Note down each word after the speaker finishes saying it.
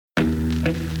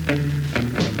Welcome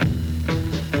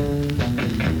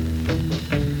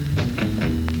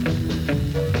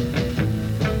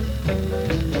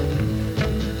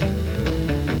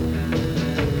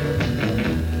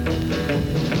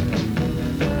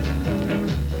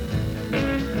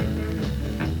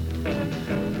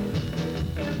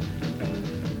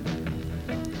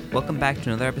back to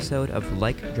another episode of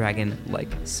Like Dragon, Like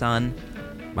Son.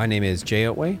 My name is Jay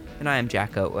Otway. And I am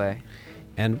Jack Otway.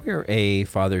 And we're a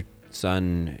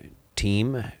father-son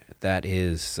team that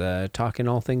is talking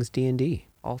all things D&D.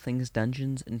 All things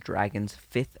Dungeons & Dragons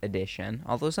 5th edition.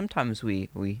 Although sometimes we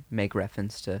make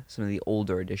reference to some of the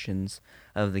older editions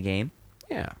of the game.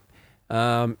 Yeah.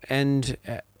 And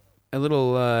a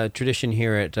little tradition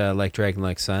here at Like Dragon,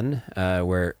 Like Son,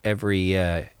 where every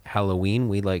Halloween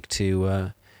we like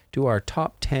to do our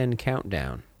top 10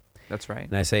 countdown. That's right.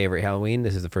 And I say every Halloween,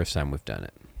 this is the first time we've done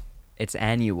it. It's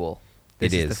annual.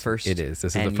 This is the first It is.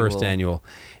 This is the first annual.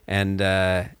 And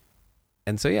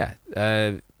so, yeah.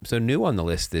 So new on the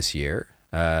list this year,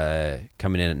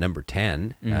 coming in at number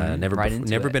 10.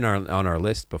 Never been on our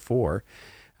list before.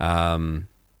 And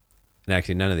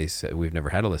actually, none of these, we've never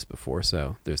had a list before,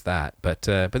 so there's that. But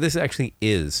this actually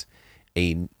is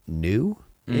a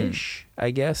new-ish,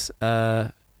 I guess,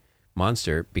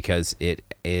 monster, because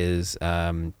it is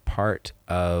part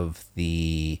of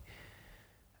the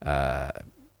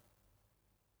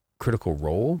Critical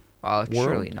Role. Well, it's world.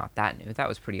 surely not that new. That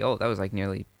was pretty old. That was like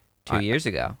nearly 2 years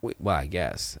ago. Well, I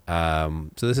guess. So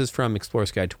this is from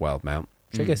Explorer's Guide to Wildemount,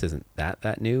 which I guess isn't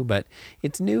that new, but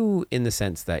it's new in the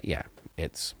sense that, yeah,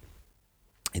 it's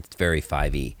very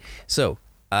 5e. So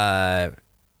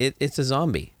it's a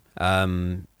zombie.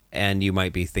 And you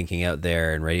might be thinking out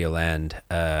there in Radioland,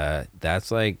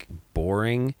 that's like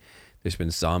boring. There's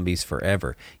been zombies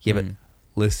forever. Yeah, but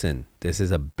listen, this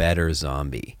is a better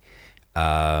zombie.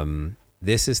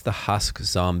 This is the Husk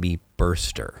Zombie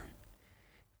Burster.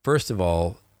 First of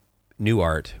all, new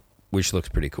art, which looks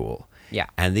pretty cool. Yeah.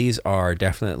 And these are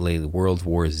definitely World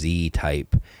War Z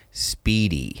type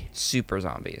speedy Super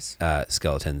zombies.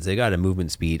 Skeletons. They got a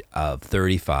movement speed of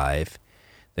 35.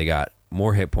 They got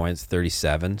more hit points,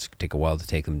 37. It's going to take a while to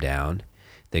take them down.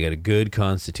 They got a good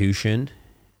constitution.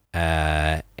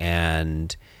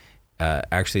 And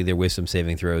actually their wisdom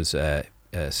saving throws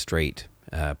straight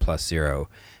 +0,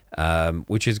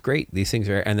 which is great. These things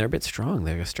are, and they're a bit strong.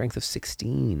 They have a strength of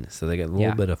 16. So they got a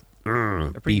little bit of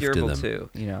they're pretty beef to durable them. too,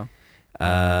 you know.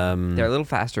 They're a little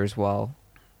faster as well.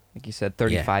 Like you said,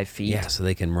 35 feet. Yeah, so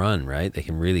they can run, right? They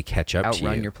can really catch up to you.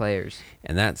 Outrun your players.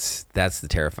 And that's the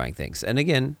terrifying things. And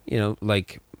again,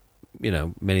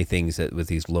 many things that with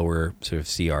these lower sort of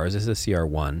CRs, this is a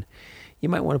CR1. You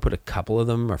might want to put a couple of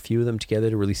them or a few of them together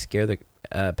to really scare the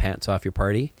pants off your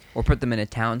party. Or put them in a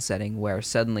town setting where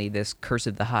suddenly this Curse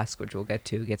of the Husk, which we'll get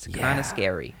to, gets kind of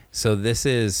scary. So this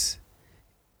is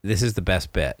the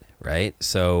best bet, right?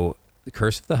 So the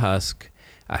Curse of the Husk,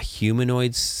 a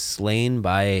humanoid slain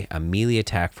by a melee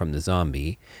attack from the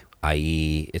zombie,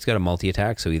 i.e. it's got a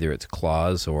multi-attack, so either it's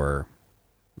claws or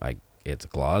it's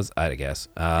claws, I guess.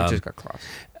 It just got claws.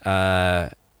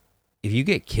 If you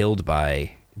get killed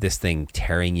by this thing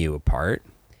tearing you apart,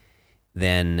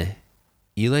 then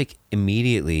you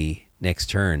immediately next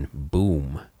turn,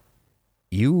 boom,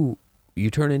 you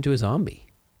turn into a zombie.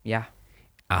 Yeah.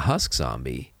 A husk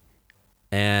zombie.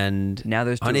 And now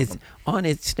there's on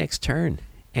its next turn.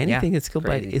 Anything that's killed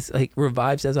by it is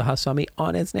revives as a husk zombie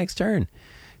on its next turn.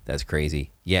 That's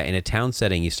crazy. Yeah, in a town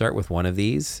setting, you start with one of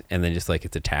these, and then just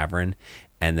it's a tavern,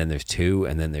 and then there's 2,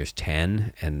 and then there's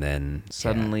 10, and then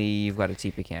suddenly you've got a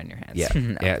TPK on your hands.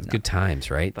 Yeah, good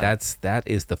times, right? But that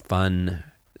is the fun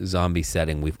zombie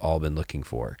setting we've all been looking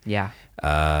for. Yeah.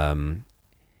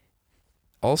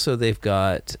 Also, they've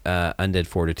got Undead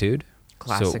Fortitude.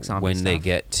 Classic zombie when stuff. they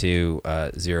get to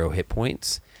 0 hit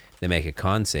points, they make a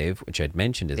con save, which I'd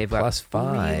mentioned is They've +5.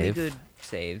 got really good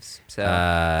saves.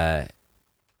 So.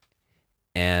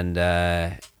 And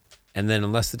then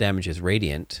unless the damage is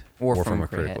radiant or from a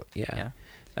critical,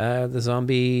 the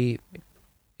zombie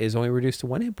is only reduced to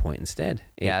 1 hit point instead.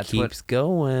 It keeps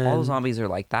going. All zombies are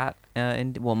like that,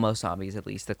 and most zombies, at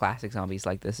least the classic zombies,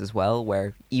 like this as well.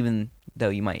 Where even though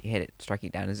you might hit it, strike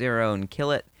it down to 0 and kill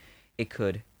it, it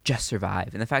could just survive.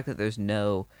 And the fact that there's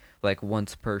no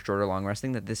once per short or long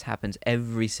resting, that this happens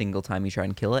every single time you try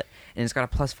and kill it, and it's got a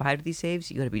 +5 to these saves,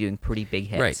 you got to be doing pretty big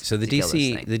hits. Right. So the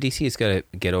DC it's got to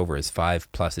get over is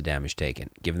 5 plus the damage taken.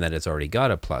 Given that it's already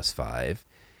got a +5,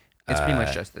 it's pretty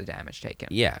much just the damage taken.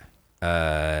 Yeah.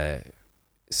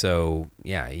 So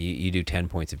yeah, you do 10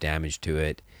 points of damage to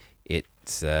it.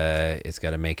 It's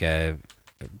got to make a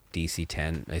DC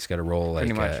 10. It's got to roll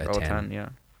pretty much a roll 10.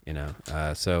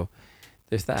 Yeah. So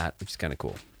there's that, which is kind of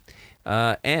cool.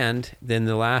 And then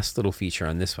the last little feature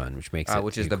on this one, which makes it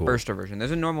which is pretty the cool. burster version.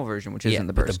 There's a normal version, which isn't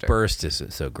the but burster. the burst is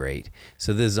so great.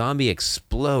 So the zombie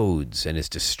explodes and is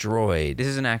destroyed. This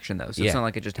is an action though, so it's not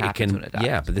like it just happens when it dies.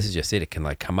 Yeah, but this is just it. It can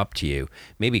like come up to you,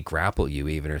 maybe grapple you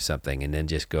even or something, and then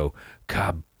just go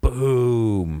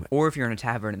kaboom. Or if you're in a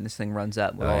tavern and this thing runs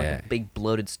up with a big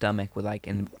bloated stomach with like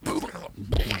and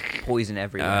poison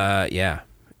everywhere.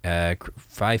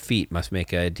 5 feet must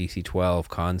make a DC 12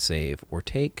 con save or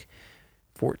take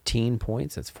 14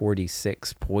 points. That's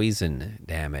 46 poison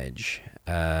damage.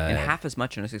 And half as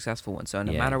much on a successful one. So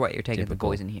no matter what, you're taking the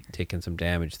poison here. Taking some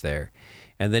damage there.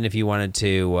 And then if you wanted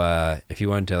to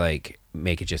like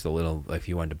make it just a little, if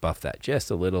you wanted to buff that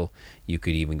just a little, you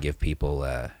could even give people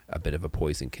a bit of a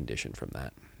poison condition from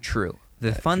that. True.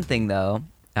 The fun thing though,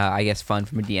 I guess fun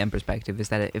from a DM perspective, is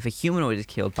that if a humanoid is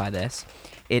killed by this,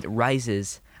 it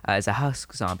rises as a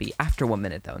husk zombie after 1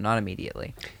 minute though, not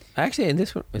immediately. Actually, in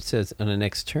this one, it says on the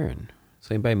next turn.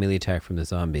 So by melee attack from the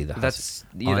zombie, the husk.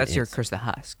 That's your Curse the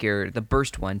Husk. The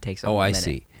burst one takes a minute.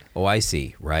 I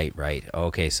see. Right.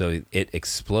 Okay, so it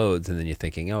explodes, and then you're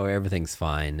thinking, oh, everything's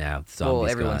fine now. The zombie's well,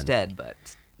 everyone's gone. dead, but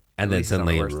and then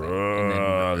suddenly,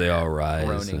 they all rise,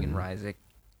 groaning and rising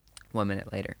 1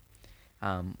 minute later,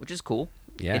 which is cool.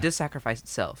 Yeah, it does sacrifice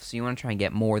itself, so you want to try and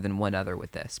get more than one other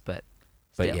with this, but.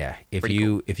 Still, yeah, if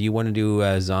you want to do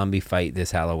a zombie fight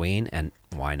this Halloween, and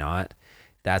why not?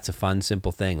 That's a fun,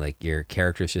 simple thing. Like your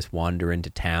characters just wander into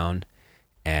town,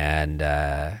 and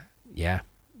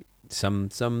some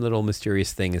little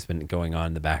mysterious thing has been going on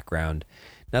in the background.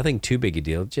 Nothing too big a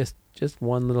deal. Just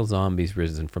one little zombie's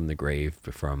risen from the grave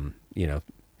from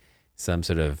some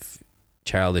sort of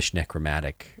childish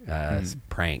necromantic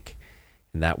prank,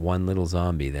 and that one little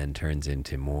zombie then turns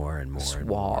into more and more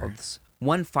swaths.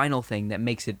 One final thing that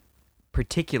makes it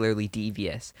particularly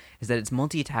devious is that its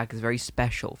multi-attack is very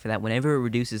special for that whenever it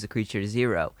reduces a creature to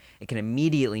 0, it can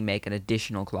immediately make an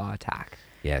additional claw attack,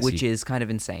 which is kind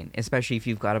of insane, especially if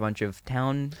you've got a bunch of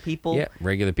town people. Yeah,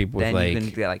 regular people with then you can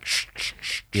get like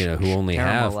who only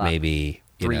have maybe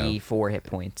 3-4 hit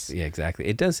points. Yeah, exactly.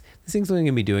 It does. This thing's only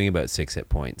going to be doing about 6 hit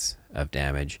points of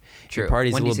damage. True. Your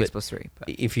party's 1d6 a little bit plus 3. But.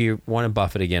 If you want to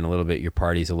buff it again a little bit, your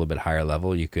party's a little bit higher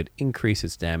level. You could increase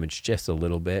its damage just a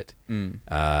little bit.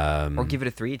 Or give it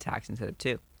a 3 attacks instead of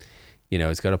 2.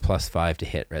 It's got a +5 to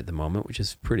hit at the moment, which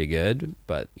is pretty good.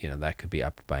 But that could be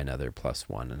upped by another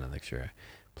 +1, another extra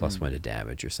 +1 to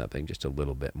damage or something, just a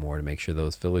little bit more to make sure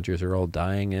those villagers are all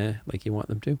dying like you want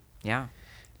them to. Yeah.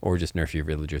 Or just nerf your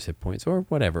villagers' hit points, or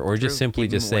whatever. Or just simply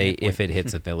just say if it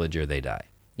hits a villager, they die.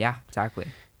 Yeah, exactly.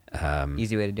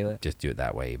 Easy way to do it. Just do it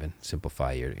that way. Even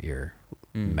simplify your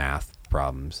math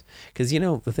problems. Because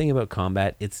the thing about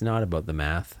combat, it's not about the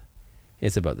math;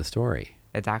 it's about the story.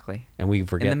 Exactly. And we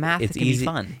forget. And the math it's can easy, be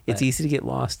fun. It's easy to get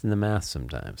lost in the math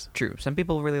sometimes. True. Some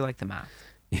people really like the math.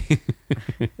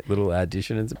 Little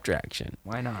addition and subtraction.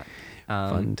 Why not?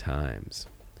 Fun times.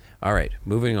 All right,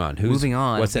 moving on.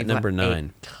 What's at number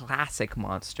 9? Classic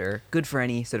monster. Good for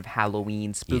any sort of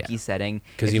Halloween, spooky setting.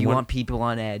 If you want people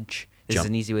on edge, this is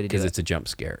an easy way to do it. Because it's a jump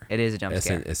scare. It is a jump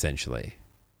scare. Essentially.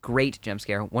 Great jump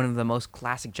scare. One of the most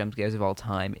classic jump scares of all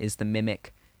time is the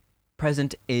mimic,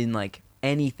 present in like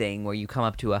anything where you come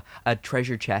up to a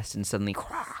treasure chest and suddenly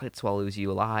it swallows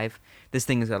you alive. This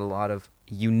thing has got a lot of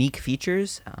unique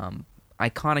features.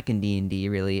 Iconic in D&D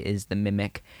really is the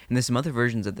mimic, and there's some other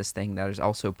versions of this thing that is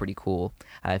also pretty cool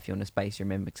if you want to spice your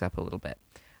mimics up a little bit.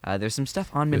 There's some stuff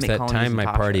on mimic colonies. It was that time my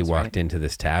party walked right? into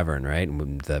this tavern, right?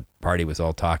 And the party was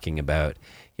all talking about,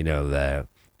 the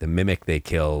mimic they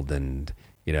killed and,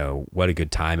 what a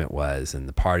good time it was. And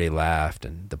the party laughed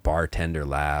and the bartender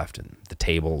laughed and the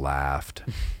table laughed.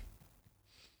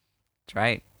 That's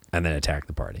right. And then attacked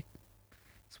the party.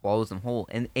 Swallows them whole.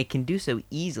 And it can do so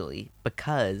easily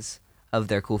because of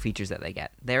their cool features that they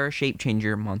get. They're a shape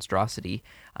changer monstrosity.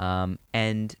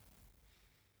 And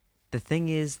the thing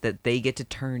is that they get to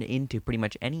turn into pretty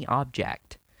much any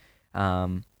object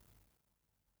that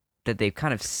they've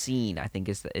kind of seen, I think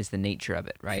is the nature of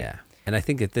it, right? Yeah. And I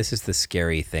think that this is the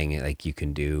scary thing like you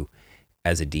can do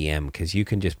as a DM, because you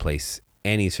can just place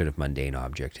any sort of mundane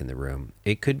object in the room.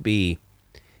 This could be,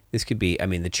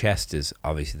 the chest is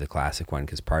obviously the classic one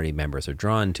because party members are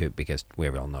drawn to it because we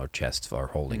all know chests are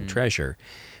holding treasure.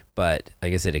 But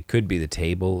like I said, it could be the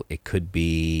table, it could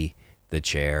be the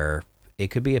chair,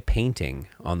 it could be a painting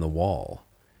on the wall.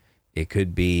 It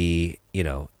could be,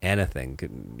 anything.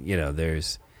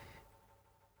 There's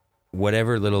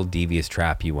whatever little devious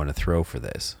trap you want to throw for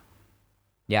this.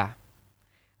 Yeah.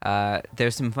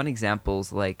 There's some fun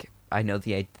examples, like I know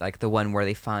the one where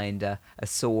they find a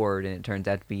sword and it turns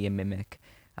out to be a mimic.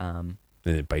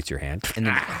 And it bites your hand. and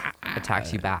then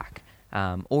attacks you back.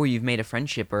 Or you've made a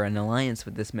friendship or an alliance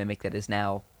with this mimic that is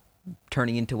now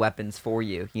turning into weapons for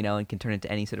you, and can turn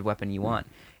into any sort of weapon you want.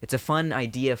 It's a fun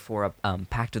idea for a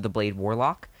Pact of the Blade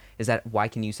Warlock, is that why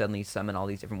can you suddenly summon all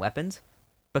these different weapons?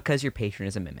 Because your patron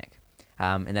is a mimic.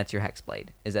 And that's your Hexblade,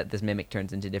 is that this mimic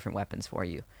turns into different weapons for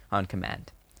you on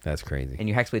command. That's crazy. And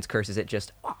your Hexblade's curse is it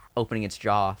just opening its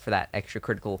jaw for that extra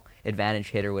critical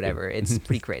advantage hit or whatever. It's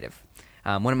pretty creative.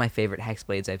 One of my favorite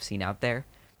Hexblades I've seen out there.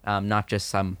 Not just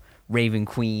some Raven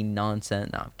Queen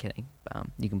nonsense. No, I'm kidding.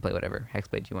 You can play whatever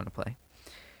Hexblade you want to play.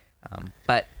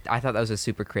 But I thought that was a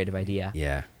super creative idea.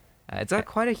 Yeah. It's got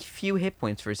quite a few hit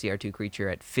points for a CR2 creature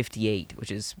at 58, which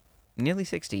is nearly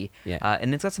 60. Yeah.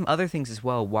 And it's got some other things as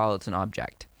well while it's an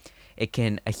object. It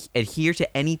can adhere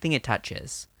to anything it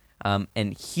touches.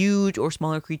 And huge or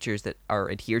smaller creatures that are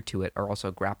adhered to it are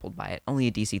also grappled by it. Only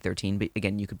a DC 13, but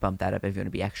again, you could bump that up if you want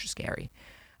to be extra scary.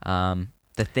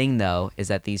 The thing, though, is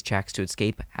that these checks to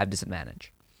escape have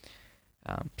disadvantage.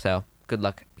 So good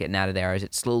luck getting out of there as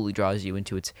it slowly draws you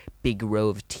into its big row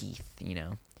of teeth,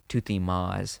 toothy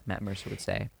maw, as Matt Mercer would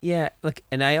say. Yeah, look,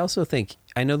 and I also think,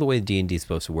 I know the way D&D is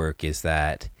supposed to work is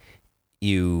that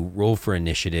you roll for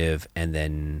initiative and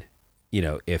then,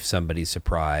 if somebody's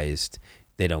surprised,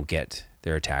 they don't get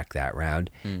their attack that round.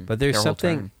 But there's Their whole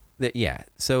something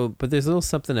turn. but there's a little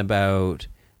something about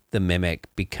the mimic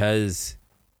because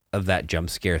of that jump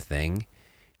scare thing.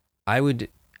 I would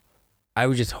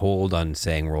just hold on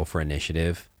saying roll for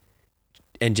initiative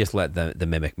and just let the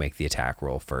mimic make the attack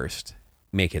roll first.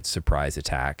 Make it surprise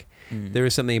attack. There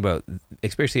was something about,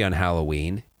 especially on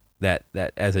Halloween, that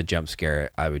as a jump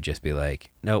scare, I would just be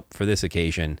like, nope, for this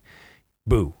occasion,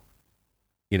 boo.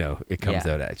 It comes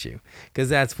out at you. Because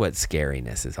that's what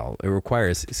scariness is all.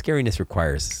 Scariness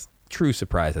requires true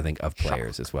surprise, I think, of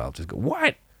players as well. Just go,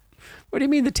 what? What do you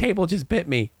mean the table just bit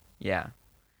me? Yeah.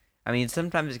 I mean,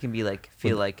 sometimes it can be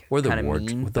feel like Or the kind of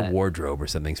mean, with the but wardrobe or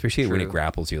something, especially when it True.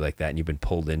 grapples you like that and you've been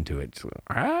pulled into it. Just,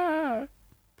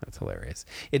 that's hilarious.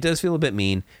 It does feel a bit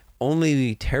mean.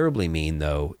 Only terribly mean,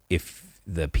 though, if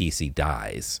the PC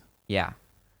dies. Yeah.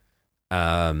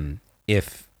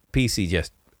 If PC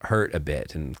just hurt a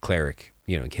bit and cleric,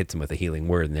 hits him with a healing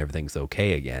word and everything's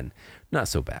okay again, not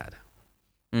so bad.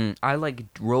 I like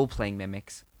role-playing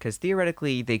mimics, because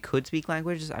theoretically they could speak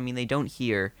languages. I mean, they don't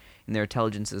hear, and their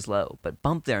intelligence is low, but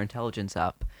bump their intelligence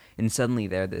up, and suddenly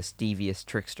they're this devious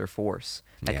trickster force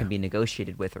that can be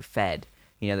negotiated with or fed,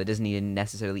 that doesn't need to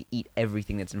necessarily eat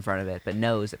everything that's in front of it, but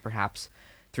knows that perhaps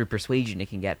through persuasion it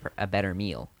can get a better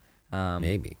meal.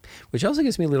 Maybe. Which also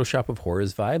gives me a little Shop of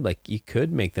Horrors vibe. Like, you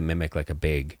could make the mimic like a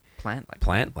big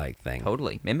plant-like thing.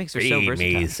 Totally. Mimics are so versatile.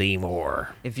 Feed me,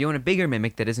 Seymour. If you want a bigger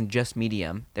mimic that isn't just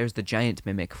medium, there's the giant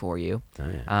mimic for you. Oh,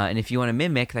 yeah. And if you want a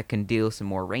mimic that can deal some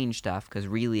more range stuff, because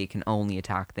really it can only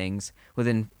attack things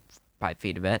within 5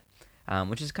 feet of it,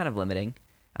 which is kind of limiting,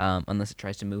 unless it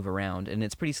tries to move around. And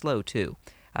it's pretty slow, too.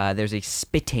 There's a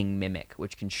spitting mimic,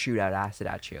 which can shoot out acid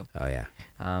at you. Oh, yeah.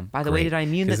 By the way, did I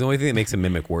mean that... Because the only thing that makes a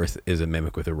mimic worse is a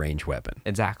mimic with a ranged weapon.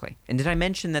 Exactly. And did I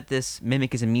mention that this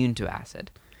mimic is immune to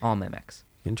acid? All mimics.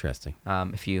 Interesting.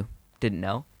 If you didn't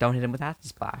know, don't hit him with acid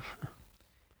splash.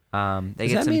 They Does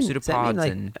get that some mean- pseudopods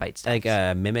like- and bite stabs.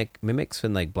 Like mimics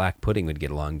and like black pudding would get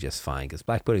along just fine because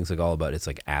black pudding's like all about it's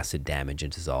like acid damage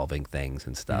and dissolving things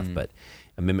and stuff. But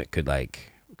a mimic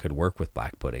could work with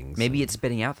black puddings. Maybe it's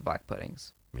spitting out the black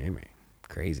puddings. Maybe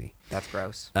crazy. That's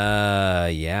gross.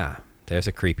 Yeah. There's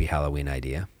a creepy Halloween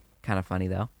idea. Kind of funny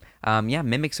though. Yeah,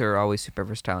 mimics are always super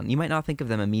versatile. And you might not think of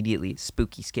them immediately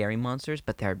spooky, scary monsters,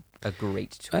 but they're a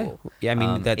great tool. Yeah, I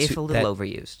mean that's if a little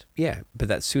overused. Yeah, but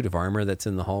that suit of armor that's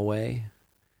in the hallway,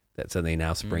 that suddenly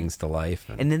now springs to life.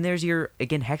 And then there's your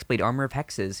Hexblade, armor of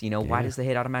hexes. Why Yeah. does the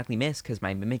hit automatically miss? Because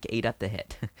my mimic ate up the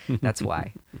hit. That's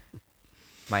why.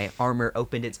 My armor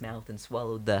opened its mouth and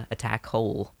swallowed the attack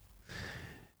whole.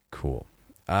 Cool.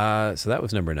 So that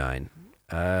was number 9.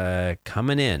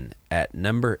 Coming in at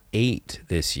number 8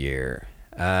 this year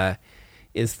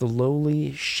is the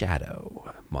Lowly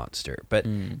Shadow monster. But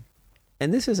and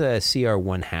this is a CR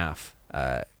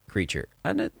 1/2 creature.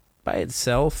 And it by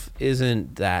itself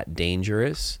isn't that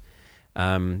dangerous.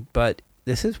 But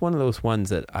this is one of those ones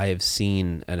that I have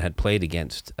seen and had played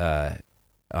against at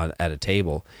a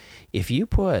table. If you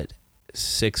put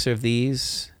 6 of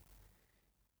these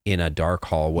in a dark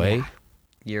hallway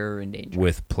You're in danger.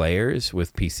 with players,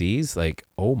 with PCs, like,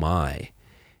 oh my.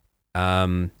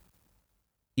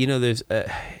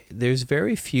 There's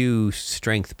very few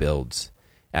strength builds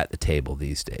at the table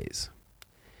these days.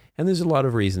 And there's a lot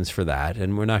of reasons for that.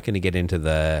 And we're not going to get into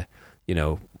the,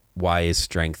 why is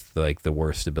strength like the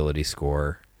worst ability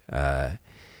score?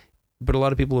 but a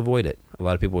lot of people avoid it. A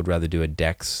lot of people would rather do a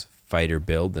dex fighter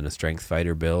build than a strength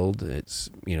fighter build. It's,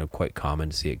 quite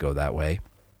common to see it go that way.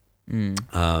 And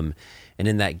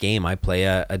in that game, I play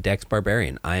a dex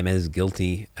barbarian. I'm as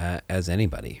guilty as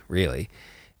anybody, really.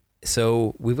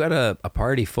 So we've got a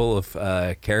party full of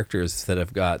characters that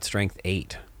have got strength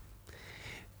 8.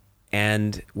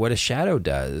 And what a shadow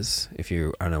does, if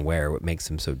you're unaware, what makes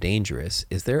them so dangerous,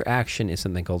 is their action is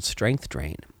something called strength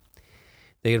drain.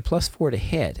 They get a +4 to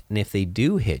hit, and if they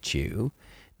do hit you,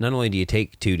 not only do you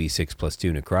take 2d6 plus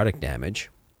 2 necrotic damage,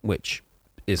 which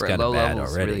is kind of bad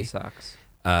already. Really sucks.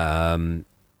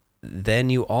 Then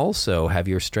you also have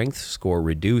your strength score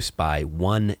reduced by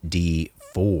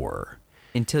 1d4.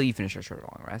 Until you finish your short or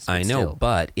long rest. I know, still.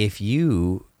 but if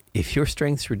your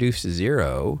strength's reduced to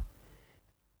 0,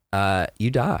 you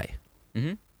die.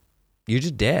 Mm-hmm. You're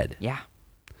just dead. Yeah.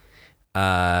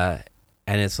 And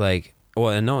it's like, well,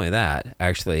 and not only that,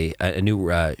 actually, a new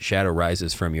shadow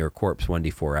rises from your corpse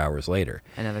 1d4 hours later.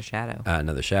 Another shadow.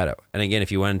 Another shadow. And again,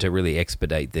 if you wanted to really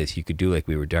expedite this, you could do like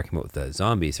we were talking about with the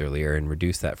zombies earlier and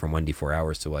reduce that from 1d4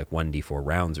 hours to like 1d4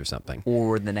 rounds or something.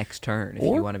 Or the next turn if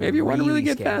Or you want to be maybe you want to really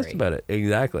get scary. fast about it.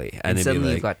 Exactly. And it'd be suddenly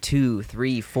like, you've got 2,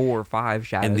 3, 4, 5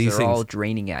 shadows And that these are all things-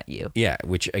 draining at you. yeah,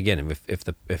 which again, if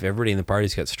everybody in the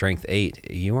party's got strength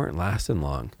 8, you aren't lasting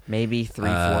long. Maybe 3,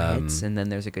 4 hits, and then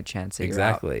there's a good chance that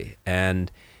Exactly.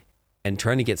 And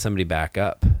trying to get somebody back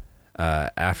up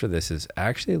after this is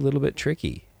actually a little bit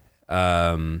tricky. you're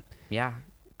out. Yeah.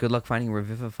 Good luck finding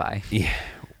Revivify. Yeah.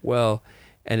 Well,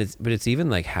 but it's even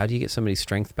like, how do you get somebody's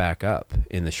strength back up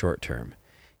in the short term?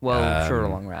 Well, short or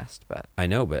long rest, but I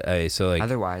know, but so like,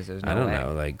 otherwise there's no I don't way.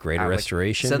 know, like greater Like,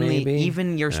 restoration. suddenly, maybe?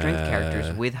 even your strength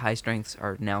characters with high strengths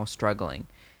are now struggling.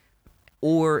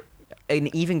 Or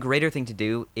an even greater thing to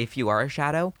do, if you are a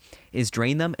shadow, is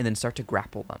drain them and then start to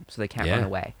grapple them so they can't run Yeah.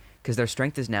 away. Because their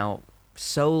strength is now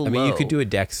so low. I mean, you could do a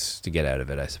dex to get out of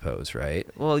it, I suppose, right?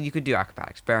 Well, you could do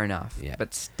acrobatics, fair enough. Yeah.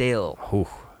 But still, Whew.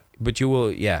 But you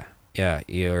will, yeah,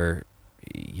 you're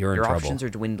in your trouble. options are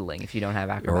dwindling if you don't have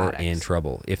You're acrobatics. in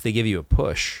trouble. If they give you a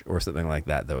push or something like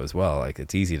that, though, as well, like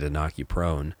it's easy to knock you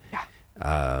prone.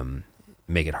 Yeah.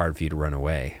 Make it hard for you to run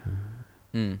away.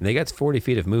 Mm. They got 40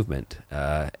 feet of movement,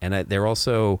 and they're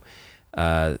also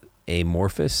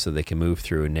amorphous, so they can move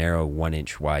through a narrow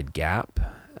 1-inch wide gap.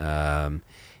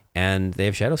 And they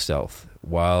have shadow stealth,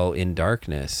 while in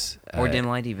darkness Or dim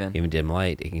light even. even dim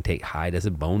light, it can take hide as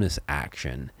a bonus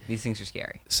action. These things are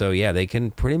scary. So yeah, they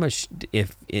can pretty much,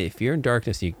 if you're in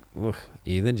darkness, you're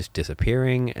then just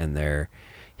disappearing, and they're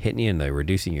hitting you, and they're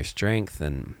reducing your strength,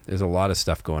 and there's a lot of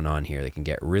stuff going on here. They can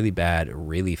get really bad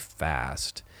really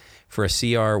fast. For a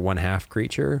CR 1/2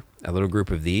 creature, a little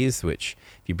group of these, which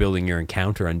if you're building your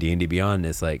encounter on D&D Beyond,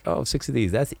 it's like, 6 of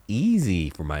these, that's easy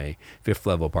for my 5th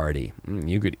level party.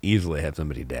 You could easily have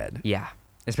somebody dead. Yeah.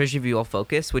 Especially if you all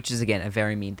focus, which is, again, a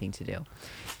very mean thing to do.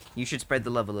 You should spread the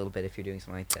love a little bit if you're doing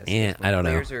something like this. Yeah, When I don't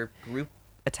know. players are group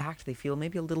attacked, they feel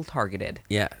maybe a little targeted.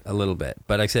 Yeah, a little bit.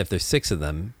 But like I said, if there's 6 of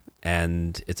them,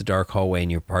 and it's a dark hallway,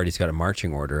 and your party's got a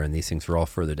marching order, and these things are all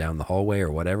further down the hallway or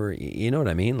whatever, you know what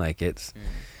I mean? Like it's...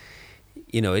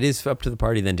 it is up to the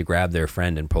party then to grab their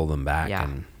friend and pull them back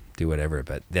and do whatever.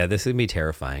 But yeah, this would be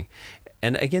terrifying.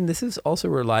 And again, this is also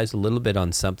relies a little bit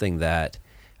on something that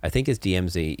I think as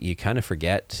DMs you kind of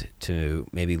forget to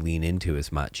maybe lean into as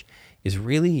much, is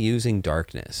really using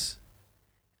darkness.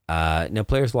 Now,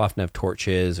 players will often have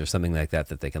torches or something like that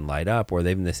they can light up, or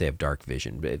even they say have dark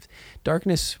vision. But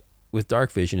darkness with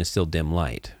dark vision is still dim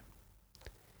light.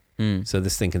 So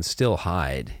this thing can still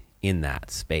hide in that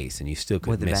space, and you still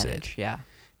could With miss advantage, it.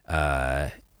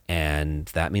 yeah. And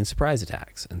that means surprise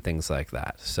attacks and things like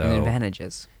that. So And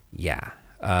advantages. yeah.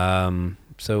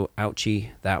 So ouchie,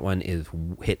 that one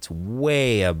hits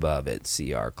way above its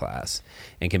CR class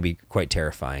and can be quite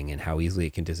terrifying in how easily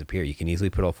it can disappear. You can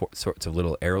easily put all sorts of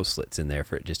little arrow slits in there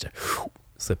for it just to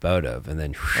slip out of, and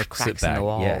then slip cracks in back. the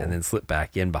wall. Yeah, and then slip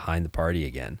back in behind the party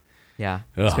again. Yeah.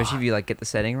 Ugh. Especially if you get the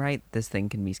setting right, this thing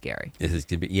can be scary.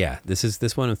 This is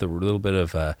this one with a little bit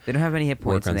of They don't have any hit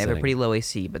points, Work on and they have a setting. pretty low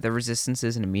AC, but their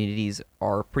resistances and immunities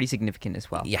are pretty significant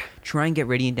as well. Yeah. Try and get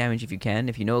radiant damage if you can.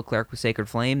 If you know a cleric with Sacred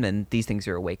Flame, then these things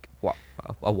are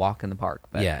a walk in the park.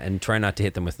 But yeah, and try not to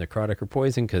hit them with necrotic or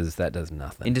poison, because that does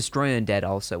nothing. And Destroy Undead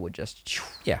also would just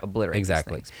obliterate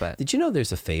exactly. these things. But Did you know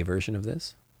there's a Fey version of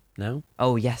this? No?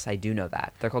 oh yes, I do know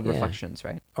that. They're called Yeah. Reflections,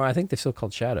 right? Or I think they're still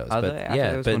called shadows. Are but they? I thought yeah,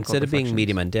 there was but one called instead of being Reflections.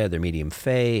 medium undead, they're medium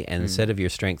fey, and instead of your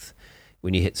strength,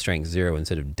 when you hit strength 0,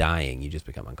 instead of dying, you just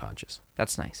become unconscious.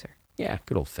 That's nicer. Yeah,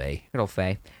 good old fey. Good old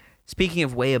Fae. Speaking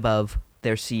of way above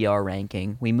their CR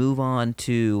ranking. We move on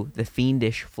to the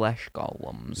Fiendish Flesh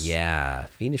Golems. Yeah,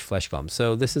 Fiendish Flesh Golem.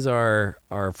 So this is our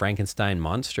Frankenstein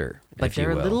monster, But if you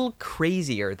they're a will. little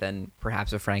crazier than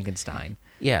perhaps a Frankenstein,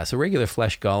 Yeah, so regular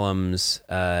Flesh Golems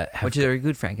have which is a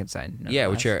good Frankenstein. yeah,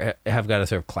 which nonetheless. have got a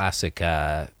sort of classic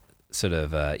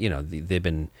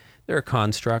they're a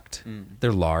construct.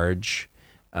 They're large.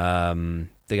 They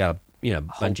got a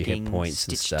bunch of hit Hulking, points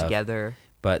and stitched stuff. together.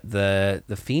 But the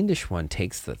Fiendish one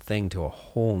takes the thing to a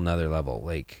whole nother level.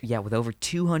 Like, Yeah, with over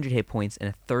 200 hit points and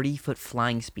a 30-foot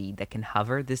flying speed that can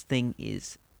hover, this thing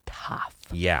is tough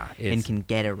yeah, and it's, can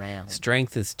get around.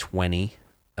 strength is 20.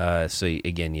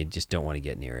 Again, you just don't want to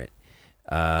get near it.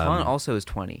 Con also is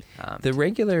 20. The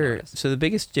regular, notice. so the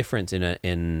biggest difference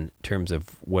in terms of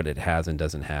what it has and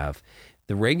doesn't have,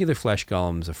 the regular Flesh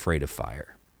Golem's afraid of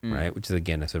fire, right? Which is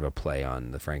again a sort of a play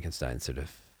on the Frankenstein sort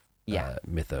of Yeah.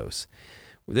 mythos.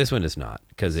 This one is not,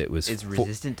 because it was It's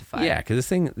resistant to fire. Yeah, because this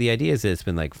thing, the idea is that it's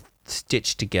been like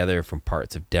stitched together from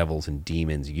parts of devils and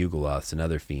demons, Yugoloths and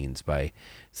other fiends by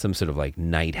some sort of like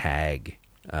night hag.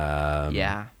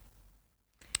 Yeah.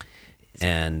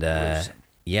 And gruesome.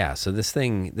 yeah, so this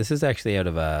is actually out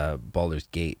of Baldur's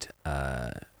Gate.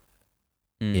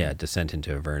 Yeah, Descent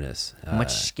into Avernus. Much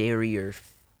scarier.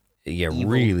 Yeah, evil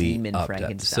really demon upped up.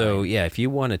 Frankenstein. So yeah, if you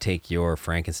want to take your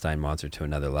Frankenstein monster to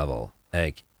another level,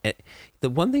 like the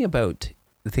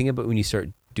thing about when you start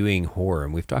doing horror,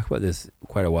 and we've talked about this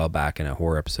quite a while back in a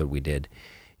horror episode we did,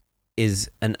 is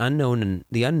an unknown, and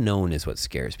the unknown is what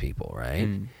scares people, right?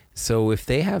 So if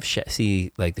they have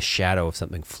see like the shadow of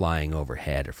something flying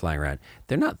overhead or flying around,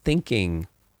 they're not thinking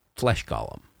Flesh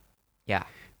Golem. Yeah.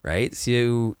 Right?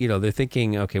 So, they're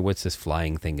thinking, okay, what's this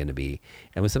flying thing going to be?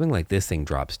 And when something like this thing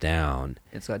drops down,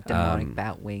 It's got demonic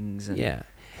bat wings and yeah,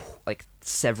 like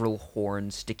several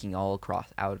horns sticking all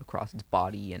out across its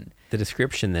body, and the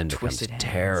description then becomes Twisted hands.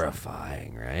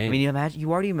 terrifying, right? I mean,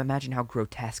 you already imagine how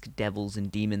grotesque devils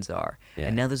and demons are, Yeah.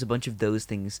 and now there's a bunch of those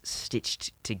things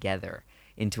stitched together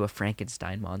into a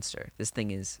Frankenstein monster. This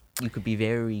thing you could be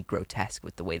very grotesque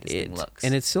with the way this thing looks.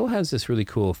 And it still has this really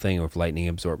cool thing of lightning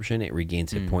absorption. It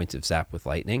regains hit points if zapped with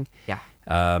lightning. Yeah.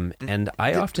 And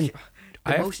I often... The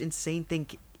I have- most insane thing,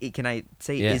 can I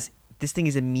say, Yeah. is this thing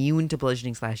is immune to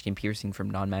bludgeoning, slashing, and piercing from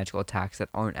non-magical attacks that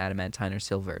aren't adamantine or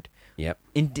silvered. Yep.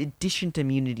 In addition to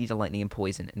immunity to lightning and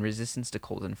poison and resistance to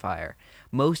cold and fire,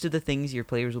 most of the things your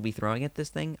players will be throwing at this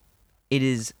thing, it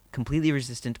is completely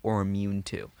resistant or immune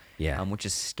to. Yeah. Which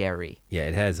is scary. Yeah,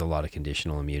 it has a lot of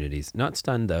conditional immunities. Not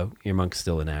stunned, though. Your monk's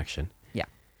still in action. Yeah.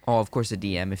 Oh, of course, a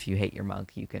DM, if you hate your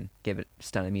monk, you can give it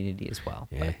stun immunity as well.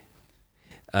 Yeah.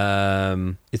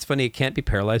 It's funny, it can't be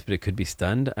paralyzed, but it could be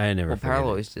stunned. I never Well, figured it.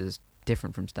 paralyzed is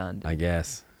different from stunned I in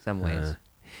guess. some ways.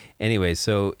 Anyway,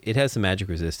 so it has some magic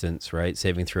resistance, right?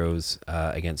 Saving throws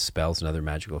against spells and other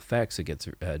magical effects it gets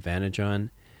advantage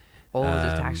on. All of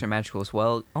its attacks are magical as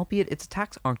well, albeit its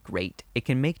attacks aren't great. It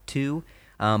can make 2,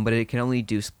 but it can only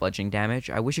do bludgeoning damage.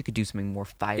 I wish it could do something more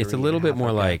fiery. It's a little and bit have more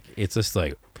a- like, it's just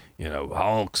like,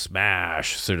 Hulk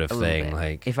smash sort of a little thing. bit.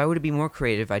 Like, If I were to be more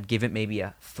creative, I'd give it maybe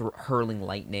a hurling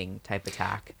lightning type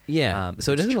attack. yeah.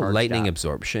 So it it's has a charged lightning up.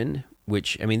 absorption,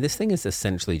 which, I mean, this thing is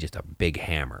essentially just a big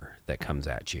hammer that comes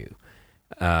at you.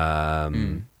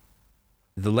 The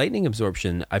lightning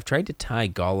absorption, I've tried to tie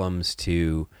golems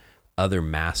to other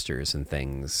masters and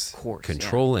things Of course,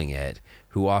 controlling it,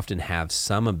 who often have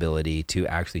some ability to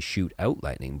actually shoot out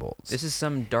lightning bolts. This is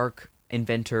some dark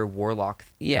inventor warlock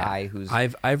guy who's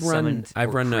I've run summoned I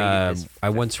or created this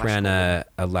once flesh ran golem.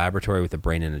 a laboratory with a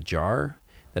brain in a jar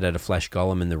that had a flesh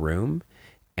golem in the room,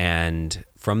 and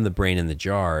from the brain in the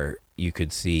jar you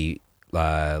could see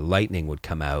lightning would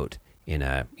come out in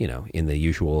in the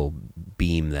usual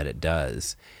beam that it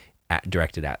does,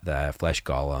 directed at the flesh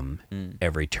golem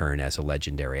every turn as a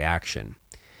legendary action,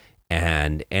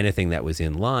 and anything that was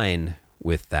in line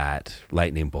with that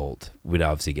lightning bolt would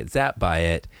obviously get zapped by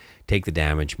it, take the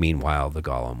damage. Meanwhile, the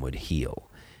golem would heal.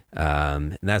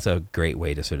 And that's a great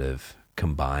way to sort of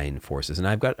combine forces. And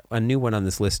I've got a new one on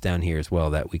this list down here as well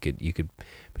that you could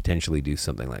potentially do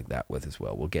something like that with as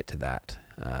well. We'll get to that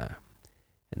at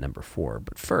number 4.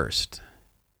 But first,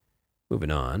 moving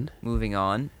on. Moving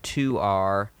on to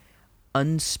our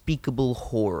unspeakable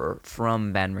horror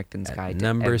from Van Richten's Guide to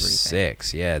Number Everything.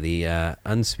 6, yeah, the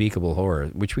unspeakable horror,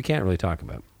 which we can't really talk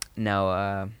about.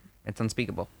 No, it's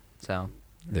unspeakable. So I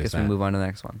There's guess we that. move on to the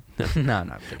next one. no,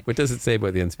 I'm kidding. What does it say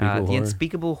about the unspeakable The horror?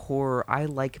 unspeakable horror I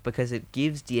like because it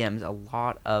gives DMs a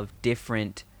lot of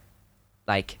different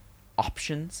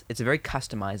options. It's a very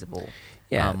customizable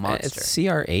monster. it's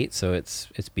CR8, so it's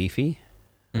beefy.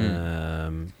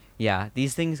 Yeah,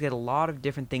 these things get a lot of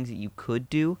different things that you could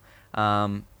do,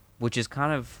 which is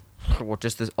kind of well,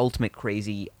 just this ultimate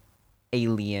crazy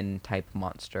alien type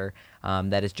monster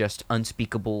that is just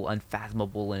unspeakable,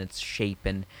 unfathomable in its shape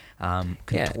and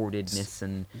contortedness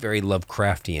and very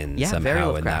Lovecraftian very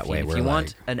somehow Lovecraftian. in that way. If you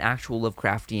want an actual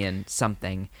Lovecraftian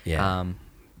something,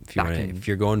 if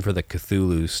you're going for the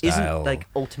Cthulhu style, isn't like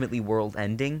ultimately world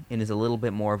ending and is a little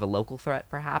bit more of a local threat,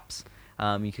 perhaps.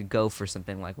 You could go for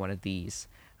something like one of these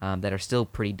that are still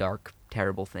pretty dark,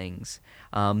 terrible things.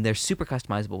 They're super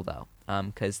customizable though,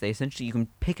 because they essentially you can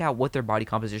pick out what their body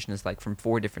composition is like from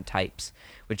 4 different types,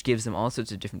 which gives them all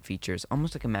sorts of different features.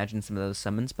 Almost like imagine some of those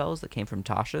summon spells that came from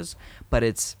Tasha's, but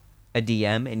it's a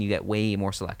DM and you get way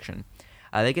more selection.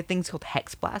 They get things called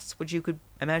hex blasts, which you could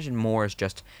imagine more as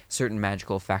just certain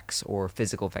magical effects or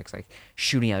physical effects, like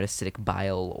shooting out acidic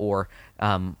bile, or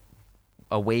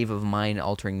a wave of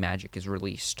mind-altering magic is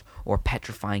released, or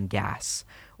petrifying gas,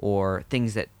 or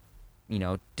things that,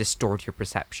 distort your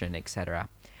perception, etc.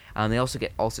 They also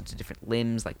get all sorts of different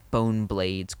limbs, like bone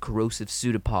blades, corrosive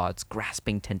pseudopods,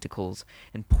 grasping tentacles,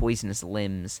 and poisonous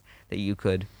limbs that you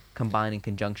could combine in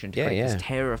conjunction to create this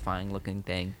terrifying-looking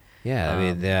thing. Yeah, I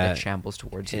mean that shambles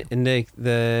towards you. And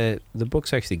the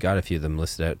books actually got a few of them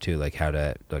listed out too, like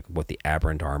what the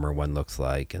aberrant armor one looks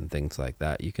like and things like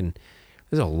that.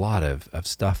 There's a lot of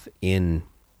stuff in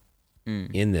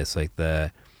this. Like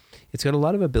it's got a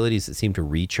lot of abilities that seem to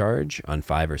recharge on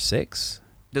 5 or 6.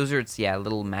 Those are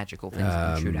little magical things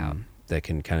that can shoot out. That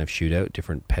can kind of shoot out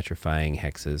different petrifying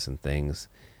hexes and things.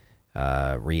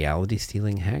 Reality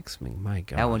stealing hex. I mean, my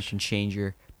gosh. That one can change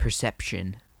your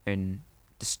perception and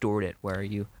distort it, where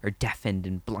you are deafened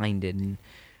and blinded and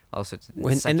all sorts of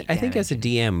and I think as a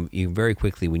DM, you very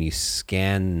quickly, when you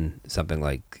scan something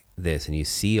like this and you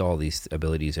see all these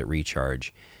abilities that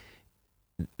recharge,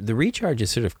 the recharge is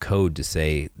sort of code to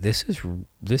say this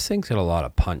thing's got a lot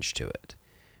of punch to it.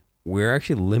 We're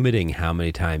actually limiting how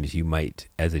many times you might,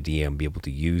 as a DM, be able to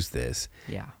use this.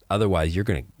 Yeah. Otherwise, you're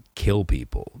going to kill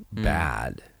people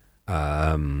bad.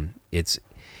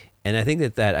 And I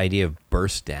think that idea of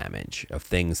burst damage, of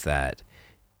things that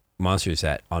monsters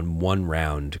that on one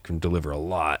round can deliver a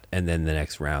lot, and then the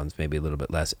next round's maybe a little bit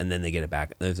less, and then they get it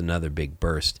back. There's another big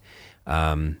burst.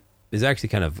 Is actually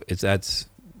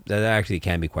that actually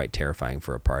can be quite terrifying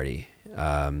for a party.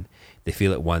 They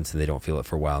feel it once and they don't feel it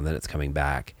for a while, and then it's coming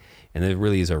back. And there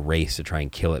really is a race to try and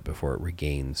kill it before it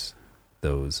regains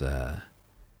those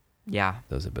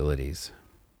abilities.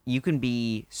 You can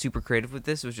be super creative with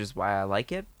this, which is why I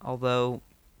like it. Although,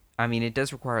 I mean, it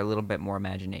does require a little bit more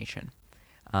imagination.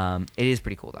 It is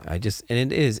pretty cool though.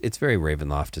 It's very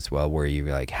Ravenloft as well, where you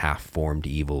like half-formed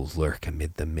evils lurk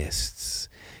amid the mists.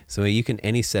 So you can,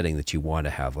 any setting that you want to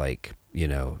have, like,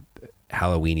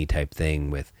 Halloween-y type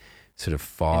thing with sort of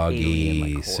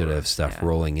foggy sort of stuff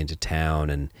rolling into town,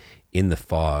 and in the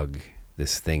fog,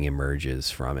 this thing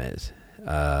emerges from it.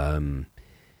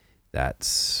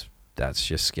 That's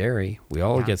just scary. We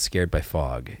all get scared by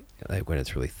fog, like when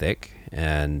it's really thick.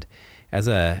 And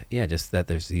just that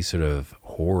there's these sort of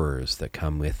horrors that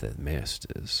come with it. Mist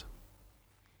is,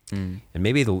 and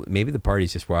maybe the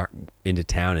party's just walk into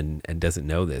town and doesn't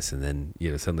know this, and then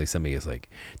suddenly somebody is like,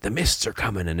 the mists are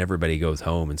coming, and everybody goes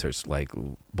home and starts like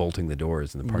bolting the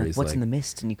doors, and the party's what's like, in the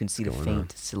mist, and you can see the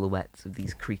faint silhouettes of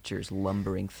these creatures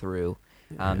lumbering through.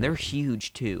 They're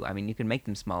huge too. I mean, you can make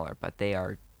them smaller, but they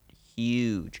are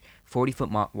huge. 40-foot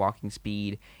walking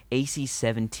speed, AC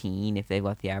 17 if they've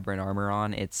got the aberrant armor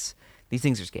on. These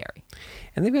things are scary.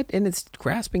 And it's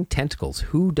grasping tentacles.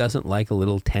 Who doesn't like a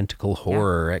little tentacle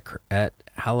horror at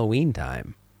Halloween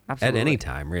time? Absolutely. At any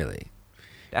time, really.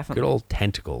 Definitely. Good old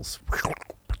tentacles.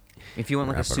 If you want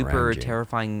like a super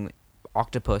terrifying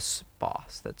octopus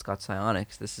boss that's got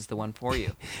psionics, this is the one for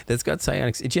you. That's got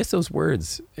psionics. It's just those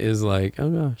words is like, oh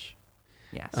gosh.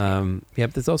 Yeah.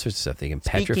 But there's all sorts of stuff. They can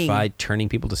petrify, turning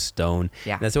people to stone.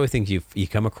 Yeah. And that's the only thing you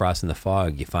come across in the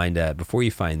fog. You find before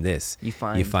you find this, you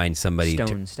find somebody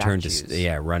turn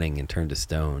to running and turn to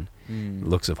stone.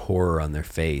 Looks of horror on their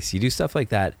face. You do stuff like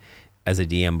that as a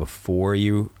DM before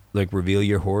you like reveal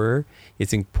your horror.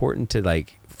 It's important to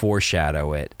like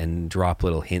foreshadow it and drop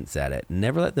little hints at it.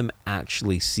 Never let them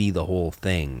actually see the whole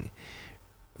thing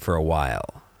for a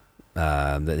while.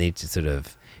 That they need to sort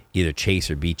of either chase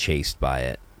or be chased by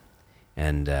it,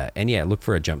 and look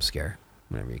for a jump scare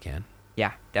whenever you can.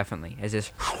 Yeah, definitely. As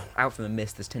this out from the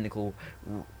mist, this tentacle,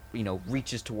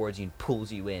 reaches towards you and pulls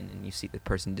you in, and you see the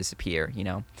person disappear.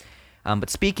 But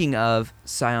speaking of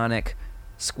psionic,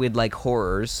 squid-like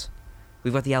horrors,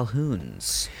 we've got the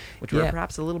Alhoons, which are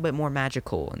perhaps a little bit more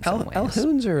magical in some ways.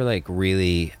 Alhoons are like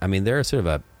really, I mean, they're sort of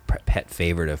a pet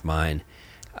favorite of mine.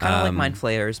 Kind of like Mind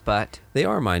Flayers, but They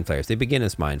are mind flayers. They begin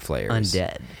as mind flayers.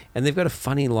 undead. And they've got a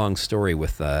funny long story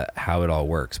with how it all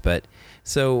works. But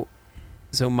so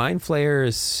mind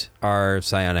flayers are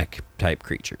psionic type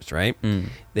creatures, right?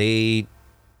 They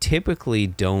typically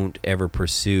don't ever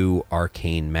pursue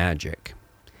arcane magic.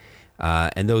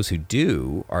 And those who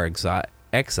do are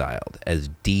exiled as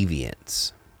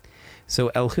deviants. So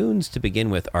Elhoons, to begin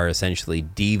with, are essentially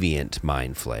deviant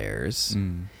mind flayers.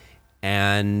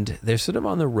 And they're sort of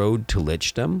on the road to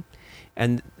lichdom.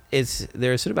 And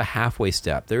they're sort of a halfway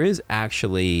step. There is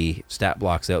actually stat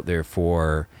blocks out there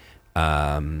for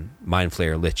mind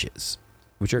flayer liches,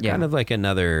 which are kind of like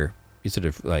another sort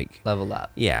of like Level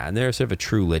up. yeah, and they're sort of a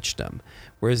true lichdom.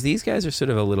 Whereas these guys are sort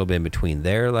of a little bit in between.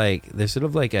 They're sort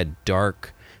of like a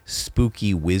dark,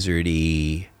 spooky,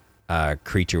 wizardy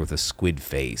creature with a squid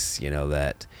face,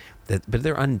 that but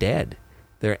they're undead.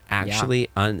 They're actually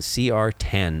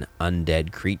CR10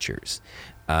 undead creatures.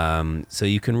 So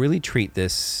you can really treat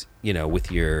this,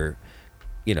 with your,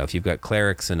 if you've got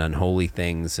clerics and unholy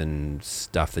things and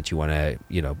stuff that you want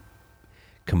to,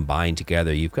 combine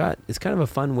together. It's kind of a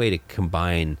fun way to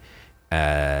combine,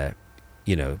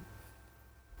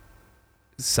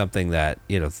 something that,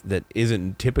 that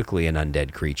isn't typically an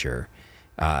undead creature.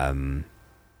 And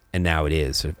now it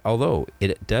is. Although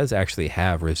it does actually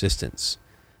have resistance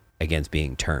against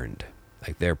being turned.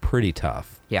 Like, they're pretty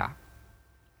tough. Yeah.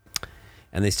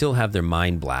 And they still have their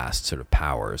mind blast sort of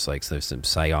powers. Like, so there's some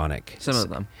psionic. Some of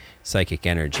them. Psychic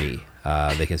energy.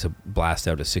 They can blast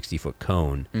out a 60-foot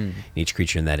cone. And each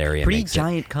creature in that area Pretty makes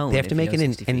giant cone. They have to make an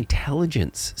 60 feet.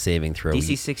 intelligence saving throw.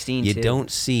 DC 16 You too. don't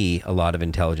see a lot of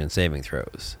intelligence saving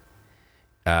throws.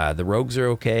 The rogues are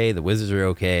okay. The wizards are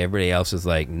okay. Everybody else is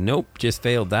like, nope, just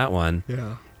failed that one.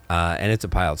 Yeah. And it's a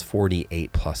pile. It's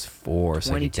 48 plus 4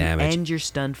 psychic 22, damage. and you're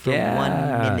stunned for 1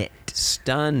 minute.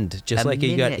 Stunned, just A like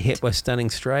you got minute. hit by stunning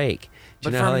strike. Do But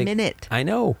you know for how, a minute. I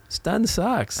know. Stun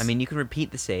sucks. I mean, you can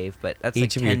repeat the save, but that's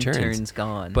Each like of your 10 turns. turns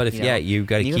gone. But if you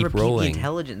got to You keep repeat rolling. the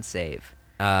intelligence save,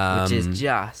 which is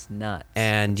just nuts.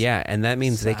 And that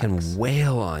means they Sucks. can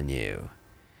wail on you.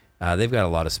 They've got a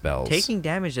lot of spells. Taking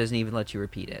damage doesn't even let you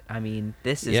repeat it. I mean,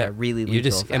 this is a really lethal you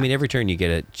just. effect. I mean, every turn you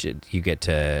get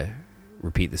to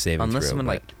repeat the saving Unless throw. someone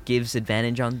but gives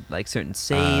advantage on like certain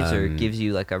saves or gives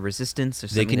you like a resistance or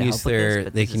they something can to use help with their this,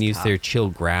 but they this can is use tough. their chill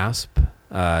grasp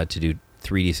to do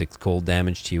 3d6 cold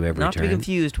damage to you every Not turn. to be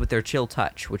confused with their chill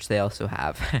touch, which they also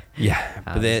have. Yeah,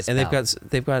 but as a they've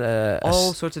spell. got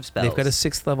All sorts of spells. They've got a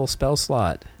 6th level spell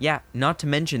slot. Yeah, not to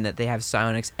mention that they have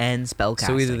psionics and spellcasting.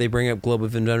 So either they bring up Globe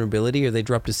of Invulnerability or they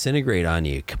drop Disintegrate on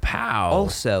you. Kapow!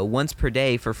 Also, once per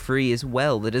day for free as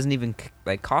well. That doesn't even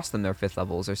cost them their 5th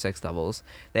levels or 6th levels.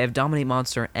 They have Dominate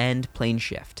Monster and Plane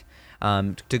Shift.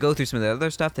 To go through some of the other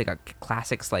stuff, they got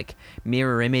classics like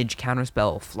Mirror Image,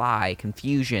 Counterspell, Fly,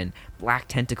 Confusion, Black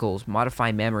Tentacles,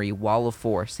 Modify Memory, Wall of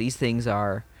Force. These things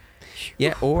are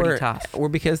Yeah, pretty tough. or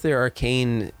because they're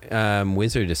arcane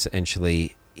wizard,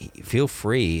 essentially. Feel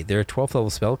free. They're a 12th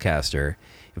level spellcaster.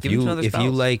 If Give them some other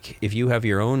spells. if you have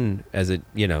your own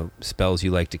spells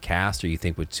you like to cast or you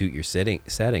think would suit your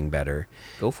setting better,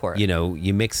 Go for it.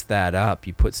 You mix that up.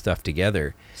 You put stuff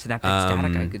together. Synaptic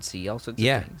Static, I could see all sorts of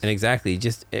Yeah, things. and exactly.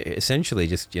 Just essentially,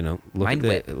 just look Mind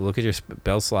whip. look at your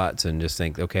spell slots and just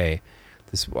think, okay,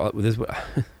 this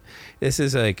this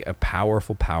is like a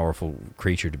powerful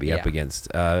creature to be up Yeah.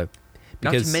 against. Not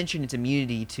Because to mention its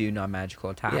immunity to non-magical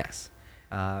attacks.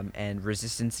 And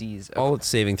resistances. all its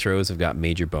saving throws have got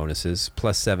major bonuses: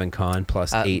 +7 con,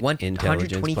 +8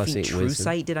 intelligence, 120 +8 feet True wisdom.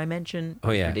 Sight, did I mention?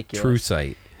 Oh yeah, Ridiculous. True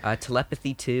Sight.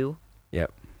 Telepathy too.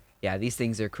 Yep. Yeah, these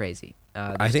things are crazy.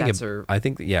 I think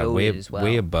goated as well.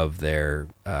 way above their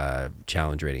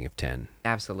challenge rating of 10.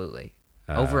 Absolutely.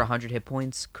 Over 100 hit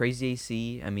points, crazy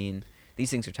AC. I mean,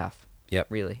 these things are tough. Yep.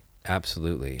 Really.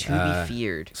 Absolutely. To be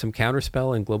feared. Some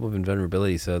counterspell and Globe of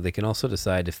Invulnerability, so they can also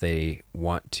decide if they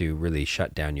want to really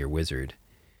shut down your wizard.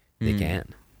 They can.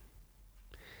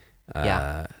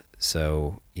 Yeah.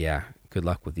 So, yeah, good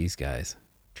luck with these guys.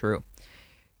 True.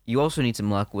 You also need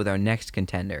some luck with our next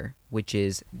contender, which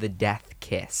is the Death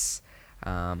Kiss.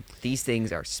 These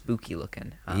things are spooky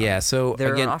looking. Yeah, so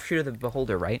They're again, an offshoot of the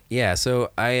Beholder, right? yeah, so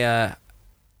I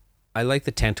like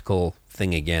the tentacle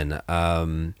thing again.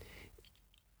 So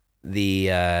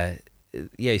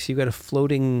you've got a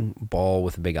floating ball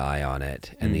with a big eye on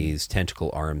it and these tentacle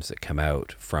arms that come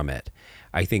out from it.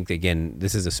 I think, again,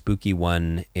 this is a spooky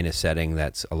one in a setting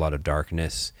that's a lot of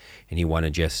darkness, and you want to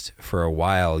just, for a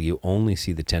while, you only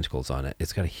see the tentacles on it.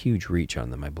 It's got a huge reach on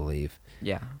them, I believe.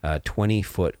 Yeah.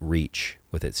 20-foot reach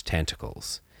with its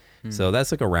tentacles. So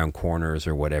that's like around corners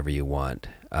or whatever you want.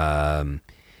 And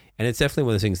And it's definitely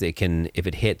one of those things that can, if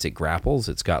it hits, it grapples.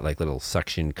 It's got like little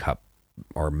suction cup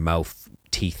or mouth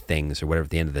teeth things or whatever at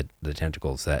the end of the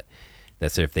tentacles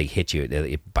that's if they hit you,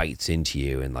 it bites into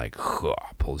you and like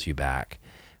pulls you back.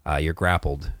 You're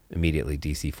grappled immediately,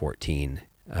 DC 14.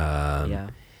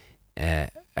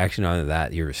 Actually, not only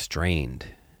that, you're restrained.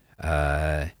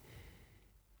 And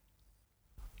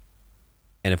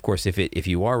of course, if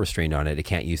you are restrained on it, it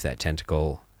can't use that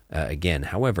tentacle again.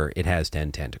 However, it has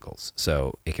 10 tentacles,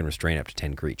 so it can restrain up to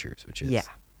 10 creatures, which is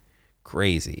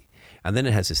crazy. And then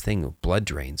it has this thing of blood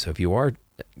drain. So if you are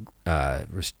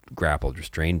grappled,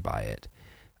 restrained by it,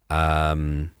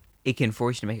 it can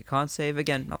force you to make a con save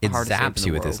again. Not the it hardest save in zaps the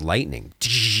you with world. this lightning.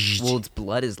 Well, its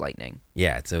blood is lightning.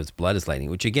 Yeah, so its blood is lightning.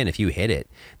 Which again, if you hit it,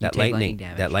 that take lightning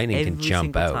damage can every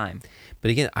jump single out. time. But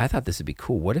again, I thought this would be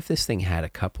cool. What if this thing had a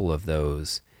couple of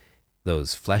those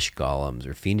flesh golems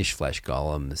or fiendish flesh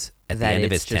golems at the That end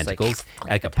of it's its just, like a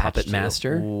attached puppet to.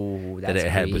 master Ooh, that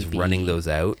that's it was creepy. running those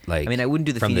out. Like I mean, I wouldn't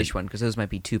do the from fiendish one because those might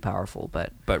be too powerful.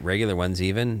 But regular ones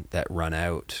even that run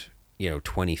out,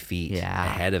 20 feet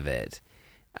ahead of it,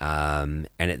 and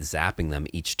it's zapping them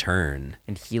each turn,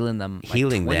 and healing them,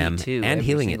 healing them, too, and every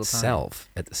healing single itself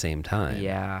at the same time. time.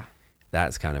 Yeah,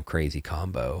 That's kind of crazy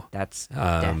combo. that's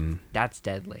that's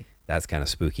deadly. That's kind of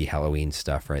spooky Halloween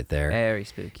stuff right there. Very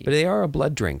spooky. But they are a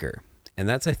blood drinker. And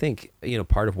that's, I think,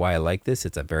 part of why I like this.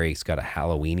 It's got a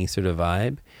Halloween-y sort of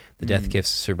vibe. The Death Gift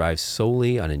survives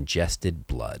solely on ingested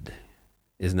blood.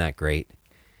 Isn't that great?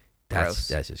 Gross.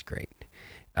 That's just great.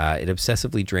 It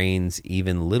obsessively drains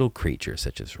even little creatures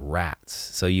such as rats.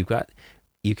 So you've got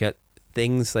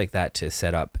things like that to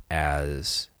set up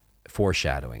as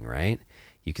foreshadowing, right?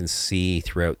 You can see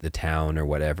throughout the town or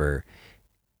whatever,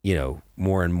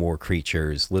 more and more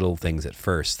creatures, little things at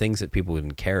first, things that people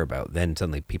didn't care about. Then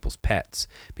suddenly people's pets,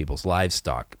 people's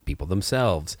livestock, people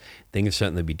themselves, things are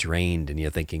starting to be drained and you're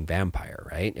thinking vampire,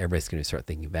 right? Everybody's going to start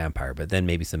thinking vampire. But then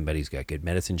maybe somebody's got good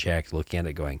medicine checks, looking at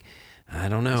it going, I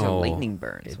don't know. These are lightning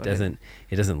burns.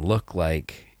 It doesn't look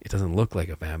like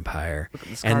a vampire. Look at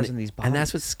the scars on these and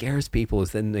that's what bodies. scares people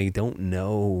is then they don't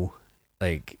know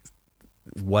like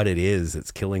what it is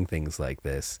that's killing things like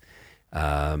this.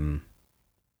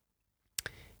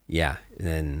 Yeah, and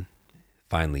then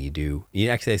finally you do.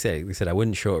 Actually, I said I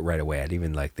wouldn't show it right away.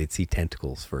 They'd see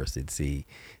tentacles first. They'd see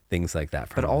things like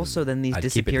that. But also then these I'd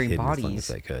keep it disappearing hidden as long bodies.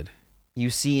 as I could. You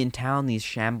see in town these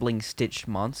shambling stitched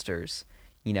monsters,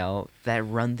 that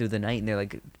run through the night, and they're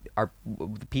like,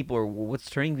 the people are,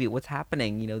 what's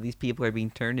happening? These people are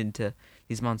being turned into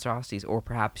these monstrosities. Or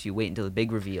perhaps you wait until the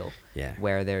big reveal, Yeah.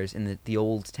 where there's in the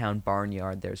old town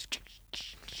barnyard, there's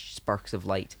sparks of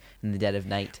light in the dead of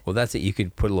night. Well, that's it. You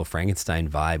could put a little Frankenstein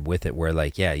vibe with it, where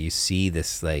you see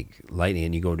this lightning,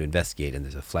 and you go to investigate, and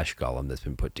there's a flesh golem that's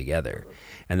been put together,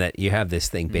 and that you have this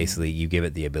thing. Basically, you give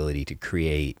it the ability to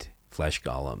create flesh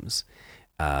golems.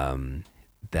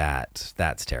 That's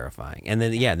terrifying. And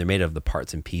then they're made of the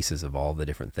parts and pieces of all the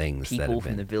different things that People have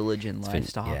from been. the village and been-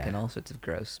 livestock yeah. and all sorts of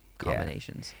gross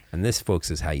combinations. And this,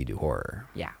 folks, is how you do horror.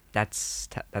 Yeah, that's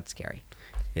scary.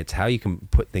 It's how you can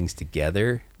put things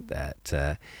together that,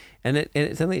 and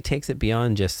it suddenly takes it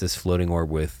beyond just this floating orb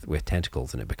with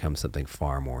tentacles, and it becomes something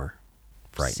far more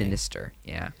frightening. Sinister,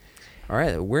 yeah. All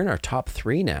right, we're in our top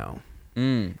 3 now.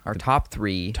 Our top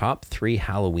 3. Top 3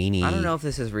 Halloween-y. I don't know if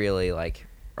this is really like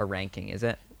a ranking, is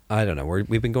it? I don't know.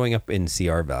 We've been going up in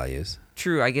CR values.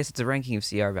 True, I guess it's a ranking of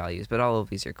CR values, but all of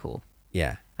these are cool.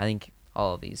 Yeah. I think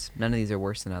all of these. None of these are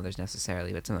worse than others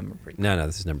necessarily, but some of them are pretty cool. No,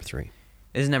 this is number 3.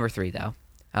 This is number 3, though.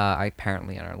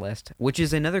 Apparently on our list, which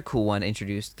is another cool one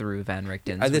introduced through Van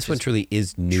Richten's. This one truly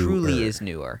is newer. Truly is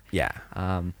newer. Yeah.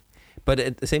 Um, But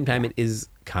at the same time, it is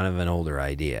kind of an older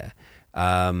idea.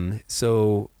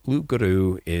 So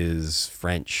loup-garou is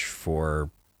French for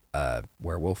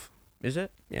werewolf. is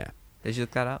it? Yeah, Did you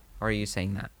look that up? Or are you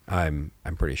saying that? I'm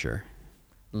pretty sure.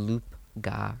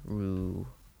 Loup-garou.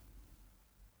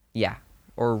 Yeah.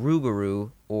 Or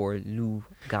rougarou or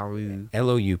loup-garou.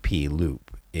 L-O-U-P,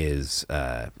 loup, is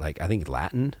I think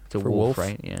Latin It's a for wolf,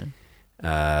 right?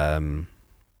 Yeah.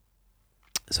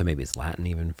 So maybe it's Latin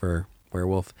even for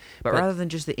werewolf. But rather than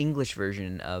just the English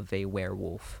version of a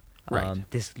werewolf, Right.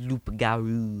 this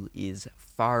loup-garou is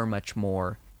far much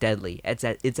more deadly. It's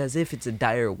as if it's a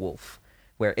dire wolf,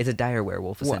 where it's a dire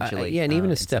werewolf essentially. Yeah, and even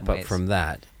in a step some up ways. from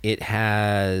that, it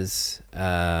has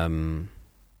some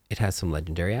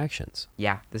legendary actions.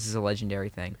 Yeah, this is a legendary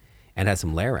thing. And has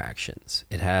some lair actions.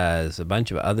 It has a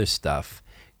bunch of other stuff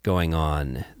going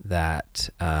on that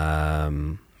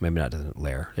maybe not doesn't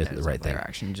lair isn't the right thing. Lair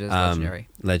action, just legendary.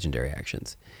 Legendary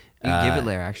actions. You can give it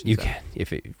lair actions. You though. can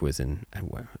if it was in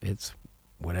it's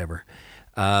whatever.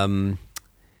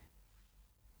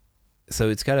 so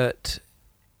it's got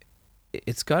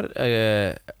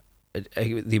the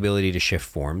ability to shift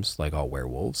forms like all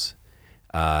werewolves.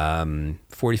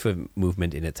 40-foot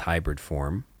movement in its hybrid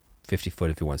form,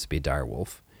 50-foot if it wants to be a dire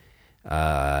wolf.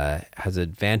 Has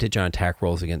advantage on attack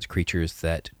rolls against creatures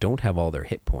that don't have all their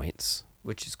hit points,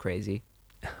 which is crazy.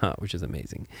 Which is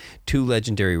amazing. 2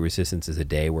 legendary resistances a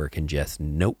day where it can just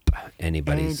nope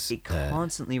anybody's. And it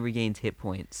constantly regains hit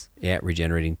points. Yeah,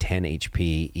 regenerating 10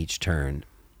 HP each turn.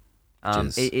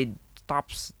 It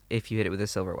stops if you hit it with a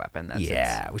silver weapon.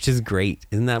 That's which is great.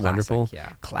 Isn't that wonderful?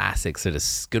 Yeah. Classic sort of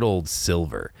good old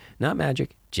silver. Not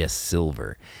magic, just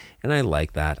silver. And I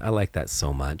like that. I like that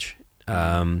so much.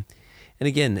 And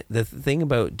again, the thing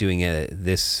about doing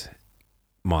this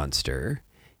monster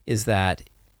is that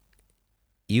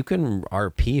you can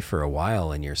RP for a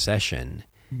while in your session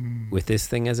with this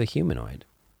thing as a humanoid.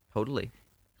 Totally.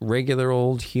 Regular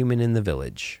old human in the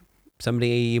village. Somebody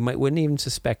you wouldn't even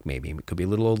suspect maybe. It could be a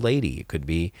little old lady. It could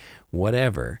be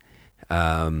whatever.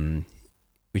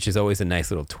 Which is always a nice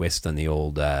little twist on the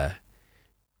old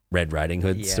Red Riding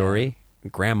Hood story.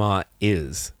 Grandma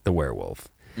is the werewolf.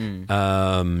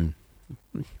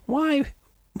 Why?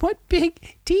 What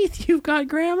big teeth you've got,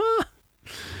 Grandma?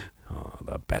 Oh,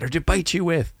 the better to bite you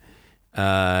with.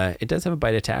 It does have a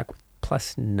bite attack with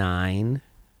 +9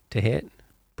 to hit.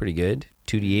 Pretty good.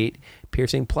 2d8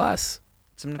 piercing plus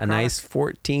a nice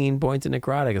 14 points of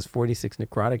necrotic. It's 46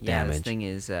 necrotic damage. Yeah, this thing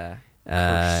is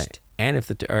cursed. And if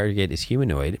the target is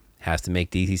humanoid, has to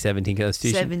make DC 17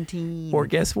 Constitution. 17. Or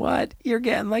guess what? You're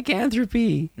getting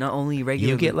lycanthropy. Not only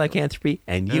regular. You get lycanthropy,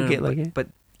 and you get lycanthropy. But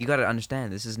you got to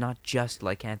understand, this is not just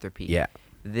lycanthropy. Yeah.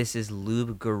 This is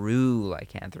Loup-Garou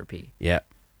lycanthropy. Yeah.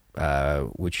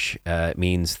 Which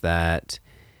means that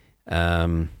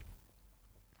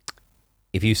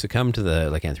if you succumb to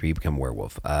the lycanthropy, you become a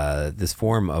werewolf. This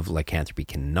form of lycanthropy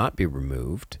cannot be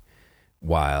removed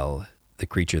while the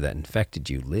creature that infected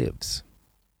you lives.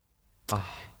 Oh.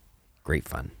 Great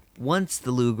fun. Once the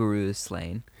Loup-Garou is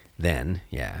slain, then,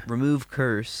 yeah. remove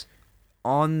curse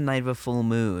on night of a full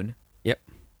moon. Yep.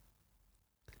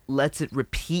 Lets it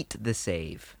repeat the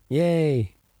save.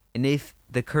 Yay. And if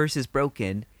the curse is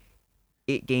broken,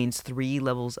 it gains 3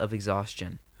 levels of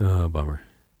exhaustion. Oh, bummer.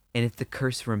 And if the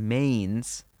curse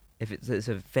remains, if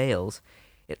it fails,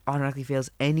 it automatically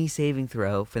fails any saving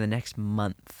throw for the next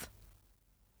month.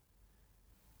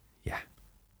 Yeah.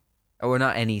 Or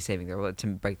not any saving throw, to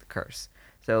break the curse.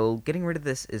 So getting rid of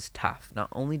this is tough. Not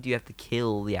only do you have to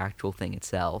kill the actual thing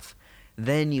itself,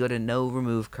 then you got to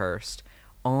remove cursed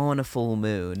on a full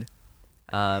moon.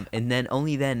 And then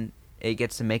only then it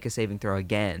gets to make a saving throw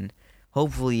again.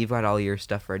 Hopefully you've got all your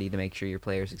stuff ready to make sure your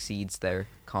player succeeds their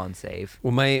con save.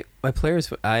 Well, my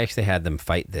players, I actually had them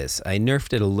fight this. I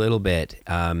nerfed it a little bit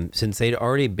since they'd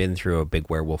already been through a big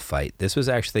werewolf fight. This was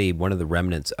actually one of the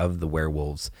remnants of the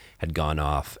werewolves had gone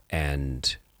off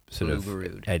and sort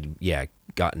of had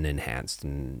gotten enhanced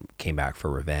and came back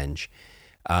for revenge.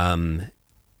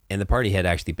 And the party had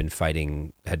actually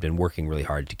been working really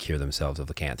hard to cure themselves of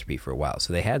lycanthropy for a while.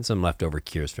 So they had some leftover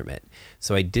cures from it.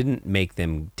 So I didn't make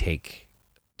them take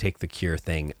the cure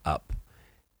thing up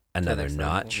another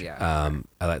notch. I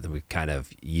let them kind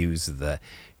of use the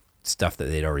stuff that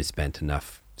they'd already spent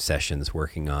enough sessions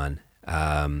working on.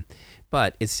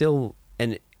 But it's still,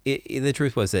 and the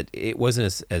truth was that it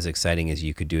wasn't as exciting as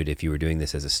you could do it if you were doing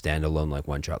this as a standalone, like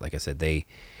one shot. Like I said, they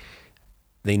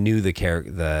knew the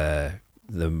character,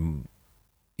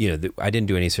 I didn't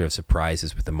do any sort of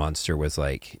surprises with the monster was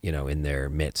like, in their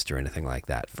midst or anything like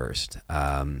that first.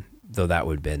 Though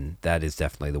that is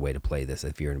definitely the way to play this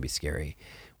if you're going to be scary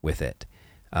with it.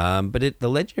 But the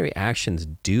legendary actions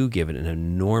do give it an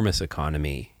enormous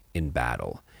economy in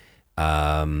battle.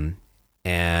 And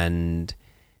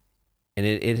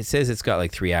it says it's got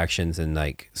like 3 actions, and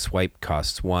like swipe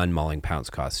costs 1, mauling pounce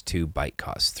costs 2, bite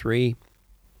costs 3.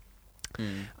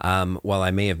 While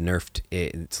I may have nerfed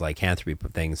its lycanthropy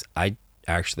things, I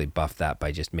actually buffed that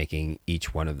by just making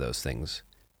each one of those things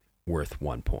worth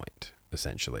 1 point,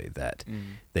 essentially, that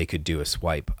they could do a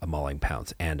swipe, a mauling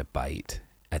pounce, and a bite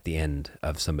at the end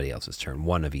of somebody else's turn,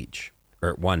 one of each,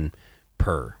 or 1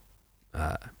 per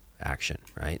action,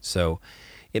 right? So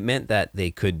it meant that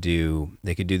they could do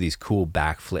these cool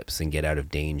backflips and get out of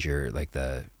danger, like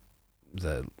the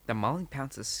mauling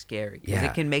pounce is scary because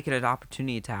it can make it an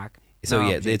opportunity attack. So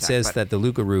it says that the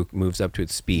Loup-Garou moves up to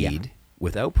its speed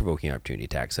without provoking opportunity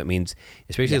attack. So it means,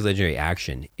 especially as legendary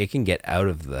action, it can get out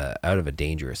of a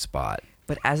dangerous spot.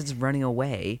 But as it's running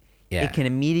away, it can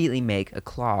immediately make a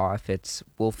claw if it's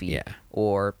wolfy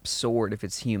or sword if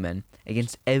it's human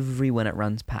against everyone it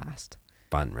runs past.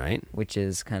 Fun, right? Which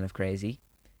is kind of crazy.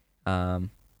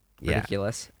 Yeah.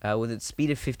 ridiculous. With its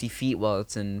speed of 50 feet while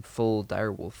it's in full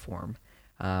direwolf form.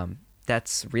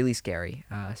 That's really scary,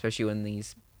 especially when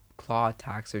these claw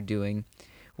attacks are doing,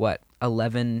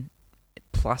 11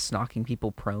 plus knocking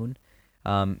people prone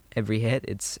every hit.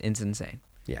 It's insane.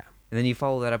 Yeah. And then you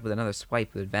follow that up with another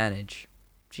swipe with advantage.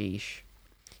 Jeesh.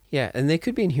 Yeah, and they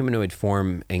could be in humanoid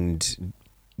form and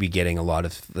be getting a lot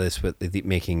of this with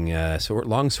making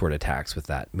long sword attacks with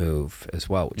that move as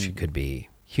well, which could be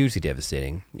hugely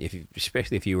devastating.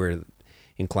 Especially if you were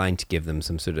inclined to give them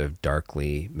some sort of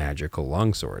darkly magical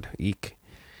longsword. Eek.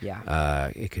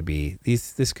 Yeah. It could be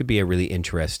This could be a really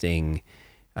interesting.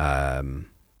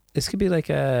 This could be like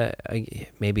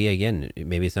maybe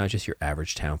it's not just your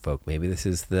average town folk. Maybe this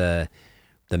is the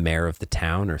mayor of the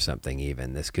town or something.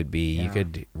 Even this could be. Yeah. You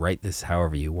could write this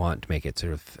however you want to make it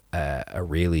sort of a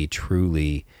really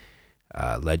truly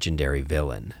legendary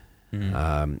villain.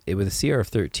 It with a CR of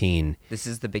 13. This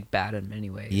is the big bad in many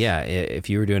ways. Yeah, if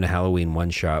you were doing a Halloween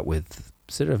one shot with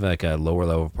sort of like a lower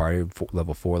level party,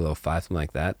 level 4, level 5, something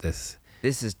like that, this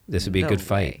would be a good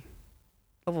fight. Way.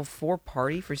 Level 4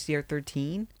 party for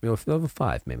CR13? Level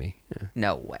 5 maybe. Yeah.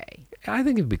 No way. I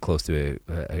think it'd be close to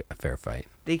a fair fight.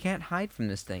 They can't hide from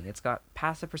this thing. It's got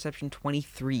passive perception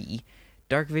 23,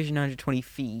 dark vision 120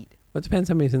 feet, Well, it depends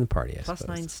how many's in the party, I plus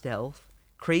suppose. 9 stealth,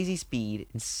 crazy speed,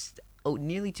 and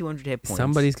nearly 200 hit points.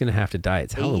 Somebody's going to have to die.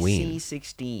 It's Halloween. AC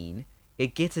 16.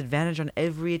 It gets advantage on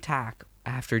every attack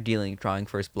after drawing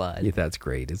first blood. Yeah, that's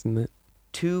great, isn't it?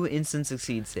 2 instant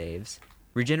succeed saves.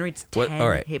 Regenerates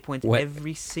 10 hit points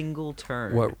every single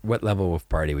turn. What level of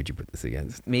party would you put this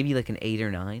against? Maybe like an 8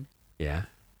 or 9. Yeah.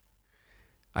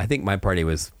 I think my party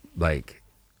was like,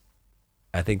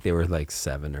 I think they were like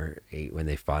 7 or 8 when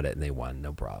they fought it and they won,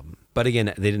 no problem. But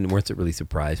again, they weren't really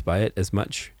surprised by it as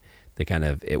much.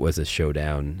 It was a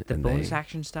showdown. The bonus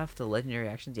action stuff, the legendary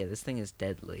actions, yeah, this thing is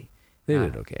deadly. They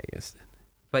did okay, I guess.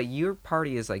 But your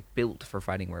party is like built for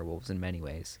fighting werewolves in many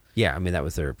ways. Yeah, I mean that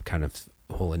was their kind of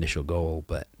whole initial goal,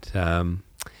 but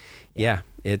yeah,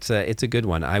 it's a good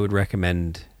one. I would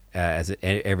recommend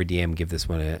every DM give this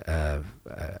one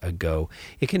a go.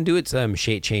 It can do its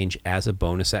shape change as a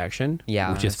bonus action,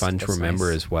 which is fun to remember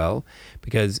nice. as well,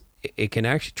 because it can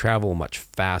actually travel much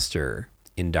faster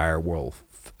in direwolf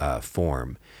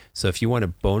form. So if you want a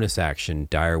bonus action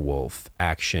direwolf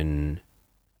action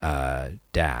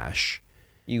dash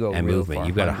You go and real movement, far,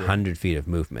 you've got 100 feet of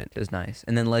movement. Which is nice.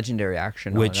 And then legendary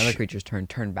action on another creature's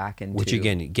turn back into which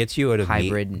again gets you out of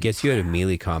hybrid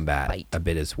melee combat fight. a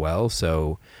bit as well.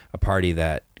 So a party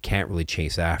that can't really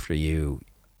chase after you,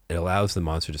 it allows the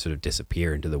monster to sort of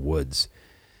disappear into the woods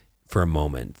for a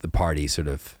moment. The party sort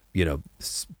of,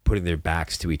 putting their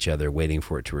backs to each other, waiting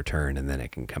for it to return, and then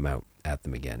it can come out at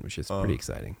them again, which is pretty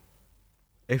exciting.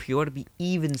 If you want to be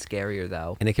even scarier,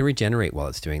 though. And it can regenerate while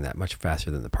it's doing that much faster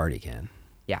than the party can.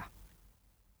 Yeah.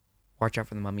 Watch out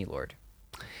for the Mummy Lord.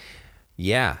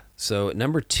 Yeah. So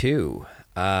number 2,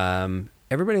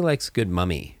 everybody likes good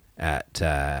mummy at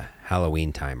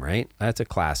Halloween time, right? That's a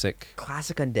classic.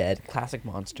 Classic undead, classic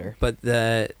monster. But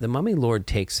the Mummy Lord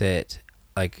takes it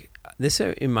like this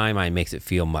in my mind makes it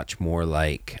feel much more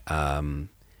like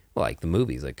like the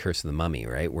movies, like Curse of the Mummy,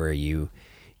 right? Where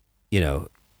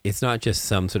it's not just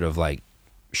some sort of like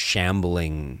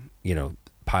shambling,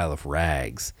 pile of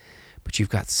rags, but you've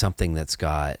got something that's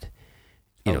got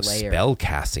spell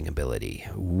casting ability.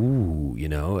 Ooh,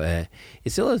 it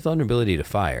still has vulnerability to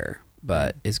fire,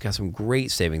 but it's got some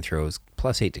great saving throws,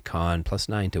 +8 to con,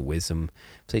 +9 to wisdom,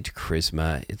 +8 to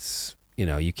charisma. It's,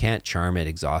 you can't charm it,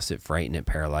 exhaust it, frighten it,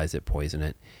 paralyze it, poison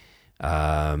it.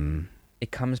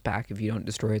 It comes back if you don't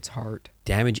destroy its heart.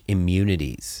 Damage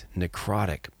immunities,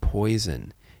 necrotic,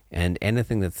 poison, and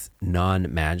anything that's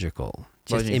non-magical.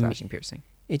 Bludgeoning, slashing, piercing.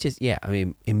 It just,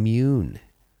 immune.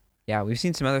 Yeah, we've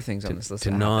seen some other things on this list.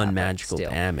 To non-magical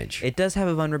damage. It does have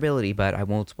a vulnerability, but I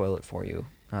won't spoil it for you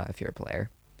if you're a player.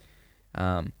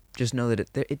 Just know that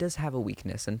it does have a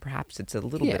weakness, and perhaps it's a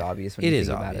little bit obvious when you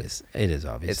think about it. It is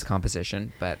obvious. Its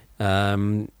composition, but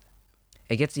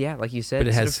it gets, like you said, but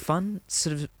it has fun,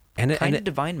 kind of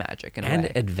divine magic in a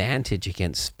way. Advantage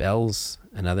against spells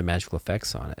and other magical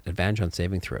effects on it. Advantage on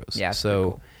saving throws. Yeah, so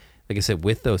cool. Like I said,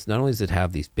 with those, not only does it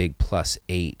have these big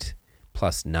 +8,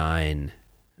 +9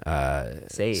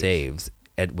 saves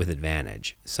with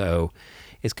advantage, so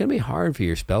it's going to be hard for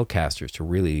your spellcasters to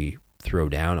really throw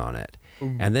down on it.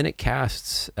 And then it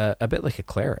casts a bit like a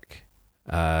cleric.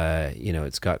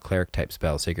 It's got cleric type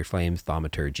spells: Sacred Flames,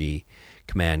 Thaumaturgy,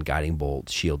 Command, Guiding Bolt,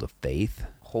 Shield of Faith.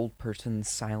 Hold person,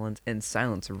 silence, and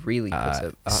silence really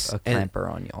puts a clamper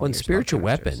on you. And spiritual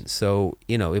weapons, so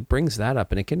it brings that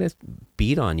up, and it can just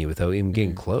beat on you without even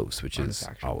getting close, which is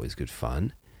always good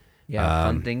fun. Yeah,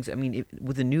 fun things. I mean,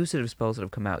 with the new set of spells that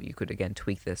have come out, you could again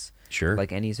tweak this, Sure.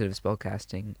 like any sort of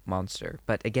spellcasting monster.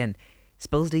 But again,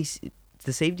 spells DC,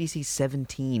 the save DC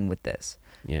 17 with this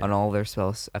Yeah. on all their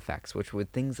spells effects, which with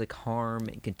things like harm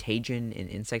and contagion and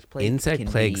insect plague. Insect can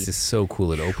plagues be, is so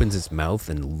cool. It opens its mouth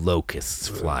and locusts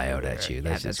fly out at you.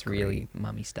 That's just really great.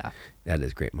 mummy stuff. That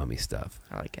is great mummy stuff.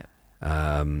 I like it.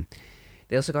 Um,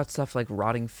 They also got stuff like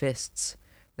rotting fists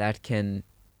that can,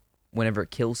 whenever it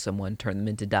kills someone, turn them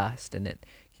into dust, and it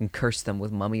can curse them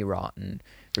with mummy rot and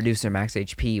reduce their max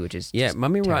HP, which is yeah, just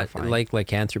mummy terrifying. rot, like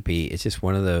lycanthropy, it's just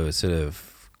one of those sort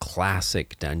of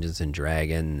classic Dungeons and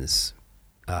Dragons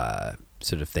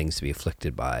sort of things to be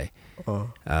afflicted by.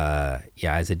 Yeah,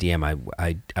 as a DM,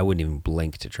 I wouldn't even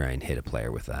blink to try and hit a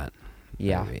player with that.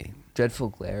 Yeah. I mean, Dreadful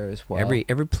Glare as well.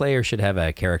 every player should have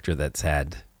a character that's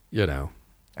had,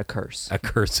 a curse. a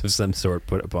curse of some sort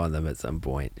put upon them at some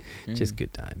point. Mm. Just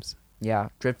good times. Yeah,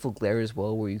 Dreadful Glare as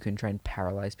well, where you can try and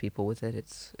paralyze people with it.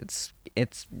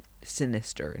 It's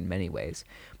sinister in many ways,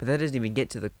 but that doesn't even get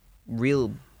to the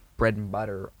real bread and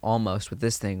butter almost with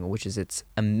this thing, which is its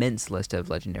immense list of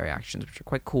legendary actions, which are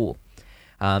quite cool.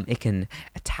 It can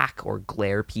attack or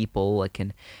glare people. It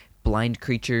can blind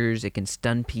creatures. It can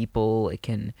stun people. It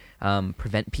can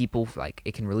prevent people. Like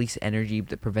it can release energy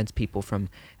that prevents people from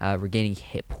regaining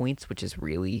hit points, which is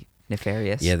really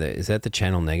nefarious. Yeah, is that the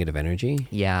channel negative energy?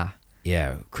 Yeah.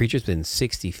 Yeah, creatures within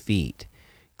 60 feet,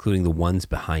 including the ones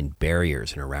behind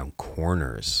barriers and around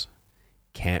corners,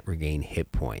 can't regain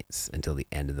hit points until the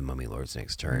end of the Mummy Lord's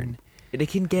next turn. It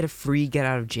can get a free get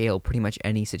out of jail pretty much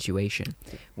any situation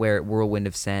where Whirlwind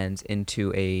of Sands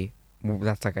into a,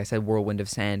 that's like I said, Whirlwind of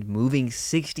Sand, moving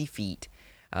 60 feet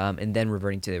and then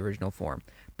reverting to the original form.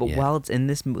 But Yeah. while it's in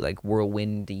this like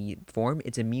whirlwindy form,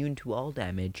 it's immune to all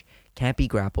damage, can't be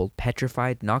grappled,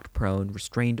 petrified, knocked prone,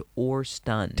 restrained, or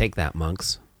stunned. Take that,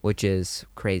 monks. Which is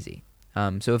crazy.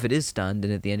 So if it is stunned,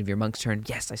 and at the end of your monk's turn,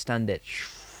 yes, I stunned it.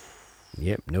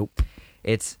 Yep, nope.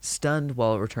 It's stunned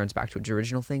while it returns back to its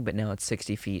original thing, but now it's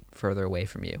 60 feet further away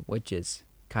from you, which is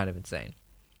kind of insane.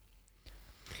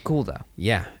 Cool though.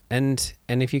 Yeah, and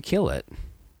if you kill it,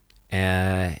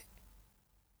 and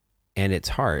its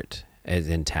heart is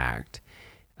intact,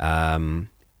 and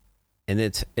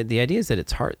the idea is that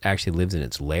its heart actually lives in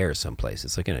its lair someplace.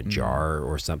 It's like in a jar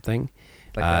or something.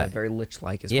 Like very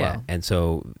lich-like as yeah, well. and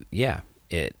so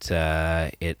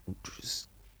it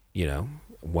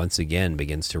once again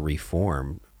begins to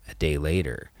reform a day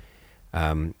later.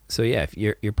 So yeah, if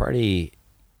your party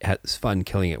has fun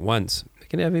killing it once, it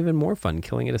can have even more fun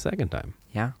killing it a second time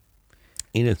Yeah.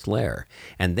 in its lair,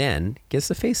 and then gets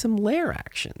to face some lair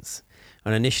actions.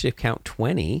 On initiative count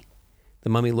 20, the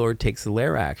Mummy Lord takes the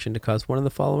lair action to cause one of the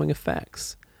following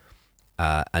effects.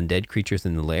 Undead creatures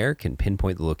in the lair can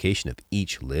pinpoint the location of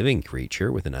each living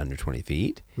creature within under 20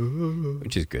 feet,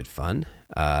 which is good fun.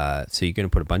 So you're going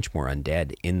to put a bunch more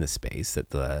undead in the space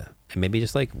and maybe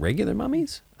just like regular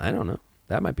mummies. I don't know.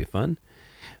 That might be fun.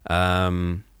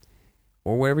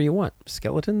 Or whatever you want.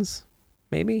 Skeletons,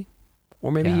 maybe.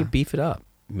 Or maybe you beef it up.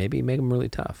 Maybe you make them really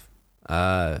tough.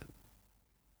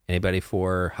 Anybody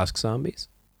for husk zombies?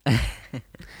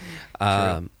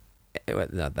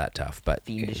 Not that tough, but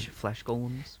Fiendish flesh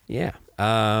golems. yeah.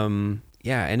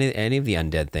 Yeah, any of the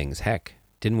undead things. Heck,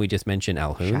 didn't we just mention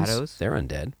Alhoons? Shadows? They're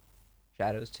undead.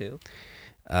 Shadows too.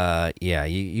 Yeah,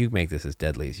 you make this as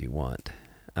deadly as you want.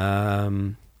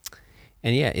 And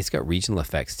yeah, it's got regional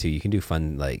effects too. You can do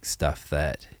fun like stuff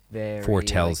that Very,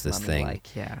 foretells like, this thing.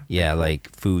 mummy-like, yeah. Yeah, like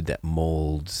food that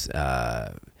molds,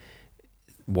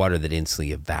 water that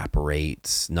instantly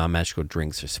evaporates, non-magical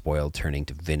drinks are spoiled, turning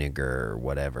to vinegar or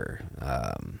whatever.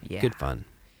 Yeah. Good fun.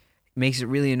 Makes it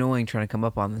really annoying trying to come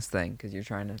up on this thing because you're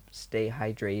trying to stay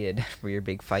hydrated for your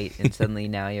big fight, and suddenly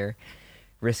now you're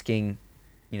risking,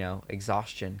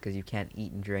 exhaustion because you can't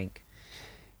eat and drink.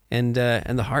 And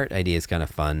the heart idea is kind of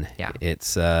fun. Yeah.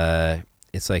 It's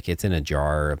like it's in a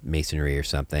jar of masonry or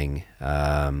something.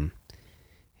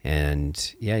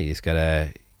 And yeah, you just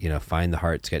gotta find the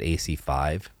heart. It's got AC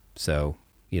 5, so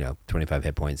 25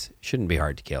 hit points. Shouldn't be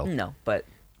hard to kill. No, but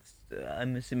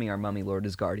I'm assuming our Mummy Lord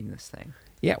is guarding this thing.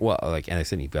 Yeah, well, like and I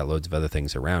said, you've got loads of other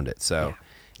things around it. So Yeah.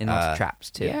 And lots of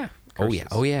traps too. Yeah. Curses.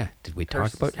 Oh yeah. Did we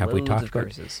Curses. talk about? Have we Loads talked of about?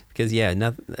 curses. Because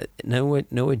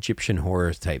no Egyptian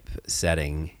horror type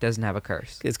setting. Doesn't have a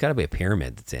curse. It's got to be a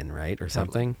pyramid that's in, right, or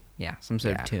something. Yeah, some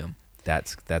sort Yeah. of tomb.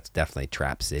 That's definitely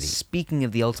Trap City. Speaking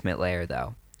of the ultimate layer,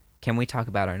 though, can we talk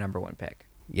about our number one pick?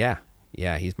 Yeah,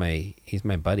 he's my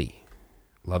buddy.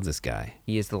 Love this guy.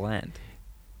 He is the land.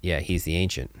 Yeah, he's the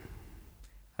ancient.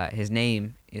 His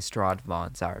name is Strahd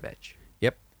von Zarovich.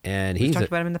 Yep, and We've he's talked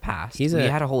about him in the past. we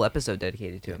had a whole episode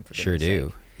dedicated to him. For sure goodness do.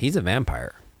 sake. He's a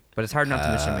vampire. But it's hard not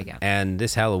to miss him again. And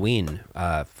this Halloween,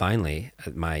 finally,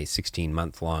 my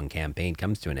 16-month-long campaign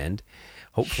comes to an end.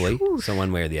 Hopefully, so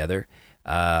one way or the other.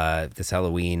 This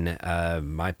Halloween,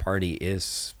 my party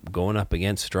is going up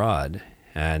against Strahd,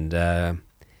 and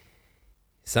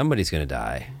somebody's going to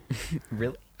die.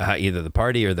 Really? Either the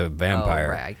party or the vampire.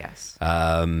 Oh, right, I guess.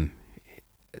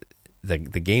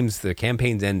 The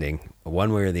campaign's ending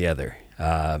one way or the other.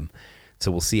 So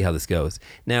we'll see how this goes.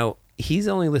 Now, he's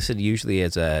only listed usually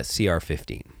as a CR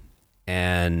 15,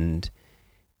 and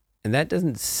that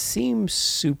doesn't seem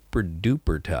super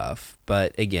duper tough.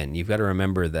 But again, you've got to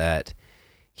remember that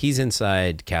he's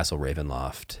inside Castle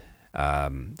Ravenloft.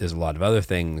 There's a lot of other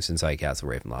things inside Castle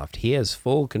Ravenloft. He has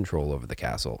full control over the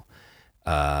castle,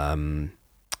 and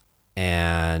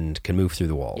can move through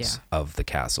the walls of the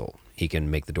castle. He can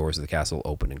make the doors of the castle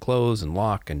open and close and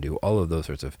lock and do all of those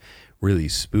sorts of really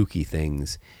spooky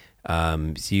things.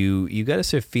 So you got to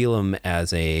sort of feel him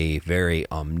as a very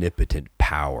omnipotent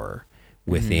power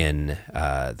within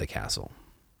the castle.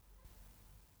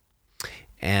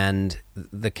 And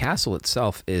the castle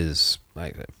itself is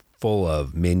like full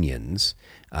of minions,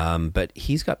 but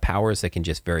he's got powers that can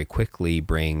just very quickly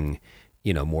bring,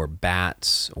 more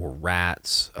bats or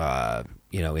rats,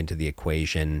 into the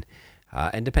equation.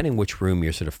 And depending which room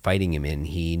you're sort of fighting him in,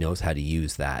 he knows how to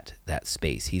use that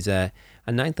space. He's a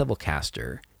 9th level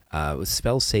caster. His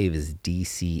spell save is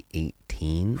DC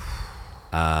 18.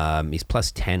 He's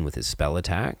plus 10 with his spell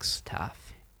attacks.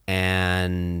 Tough.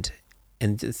 And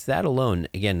just that alone,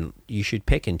 again, you should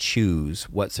pick and choose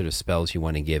what sort of spells you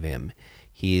want to give him.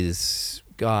 He's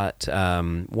got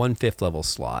 1 5th level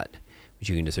slot, which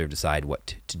you can just sort of decide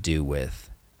what to do with.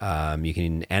 You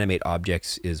can animate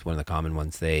objects is one of the common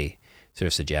ones they sort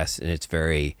of suggest, and it's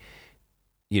very,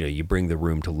 you bring the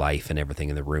room to life and everything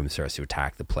in the room starts to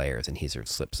attack the players, and he sort of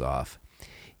slips off.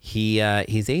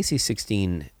 He's AC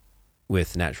 16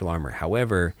 with natural armor.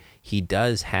 However, he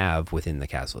does have within the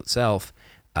castle itself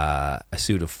a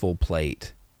suit of full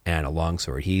plate and a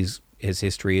longsword. His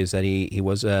history is that he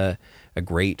was a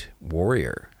great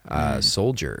warrior,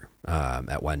 soldier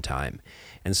at one time,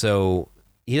 and so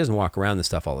he doesn't walk around this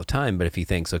stuff all the time. But if he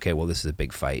thinks, okay, well, this is a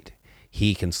big fight,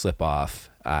 he can slip off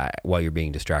while you're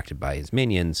being distracted by his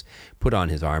minions, put on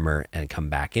his armor, and come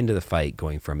back into the fight,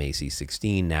 going from AC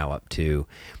 16 now up to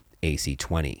AC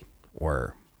 20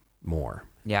 or more.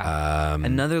 Yeah.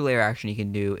 Another layer action you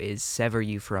can do is sever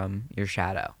you from your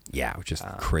shadow. Yeah, which is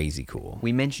crazy cool.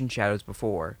 We mentioned shadows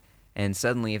before, and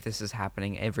suddenly if this is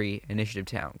happening every initiative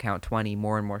count 20,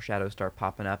 more and more shadows start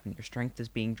popping up, and your strength is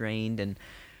being drained, and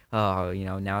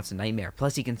now it's a nightmare.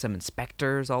 Plus, he can summon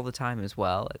specters all the time as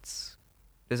well.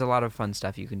 There's a lot of fun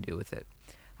stuff you can do with it.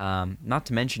 Not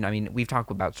to mention, we've talked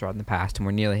about Strahd in the past, and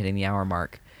we're nearly hitting the hour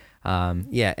mark.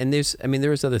 Yeah, and there's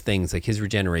other things like his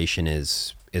regeneration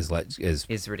is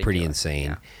pretty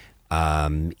insane. Yeah.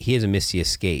 He has a Misty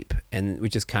Escape, and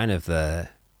which is kind of the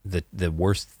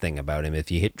worst thing about him. If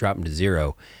you drop him to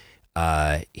 0,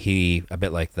 he, a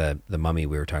bit like the mummy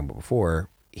we were talking about before,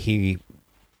 he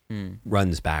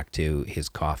runs back to his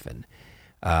coffin.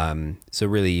 So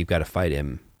really, you've got to fight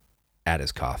him at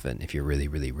his coffin if you really,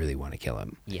 really, really want to kill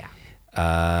him. Yeah.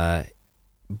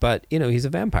 But he's a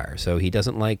vampire, so he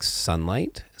doesn't like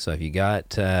sunlight. So if you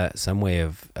got some way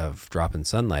of dropping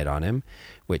sunlight on him,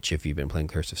 which if you've been playing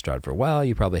Curse of Strahd for a while,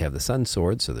 you probably have the Sun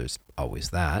Sword, so there's always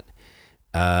that.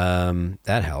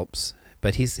 That helps.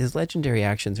 But his legendary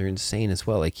actions are insane as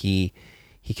well. Like he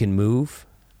can move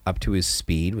up to his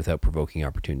speed without provoking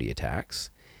opportunity attacks.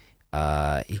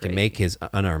 He can make his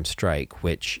unarmed strike,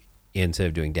 which instead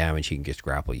of doing damage, he can just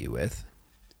grapple you with,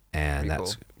 and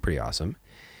that's pretty awesome.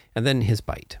 And then his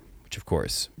bite, which of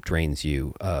course drains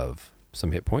you of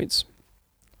some hit points.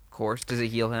 Of course. Does it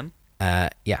heal him? Yeah.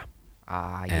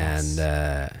 Yes.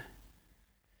 And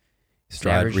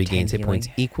Strahd regains hit points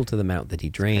equal to the amount that he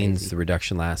drains. The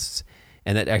reduction lasts,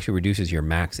 and that actually reduces your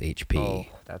max HP. Oh,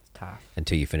 that's tough.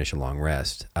 Until you finish a long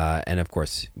rest. And of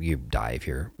course, you die if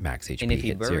your max HP And if he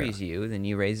hits buries 0. you, then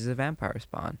you raise as a vampire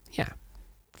spawn. Yeah.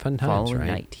 Fun times, Following right?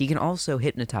 night. He can also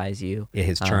hypnotize you. Yeah,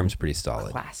 his charm's pretty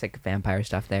solid. Classic vampire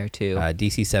stuff there, too.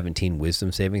 DC 17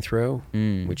 wisdom saving throw,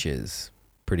 which is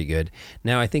pretty good.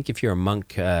 Now, I think if you're a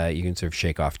monk, you can sort of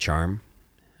shake off charm,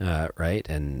 right?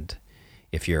 And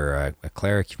if you're a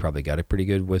cleric, you've probably got a pretty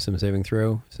good wisdom saving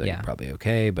throw, so you're probably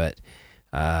okay. But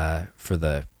for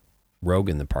the rogue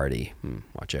in the party,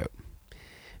 watch out.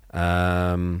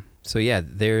 So yeah,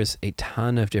 there's a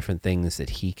ton of different things that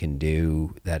he can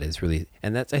do that is really,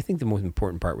 and that's, I think, the most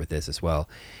important part with this as well,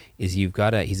 is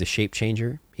he's a shape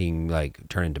changer. He can like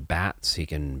turn into bats. He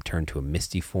can turn to a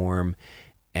misty form.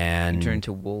 and turn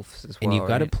into wolves as well. and you've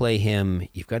got to right? play him.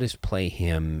 You've got to play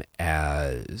him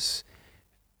as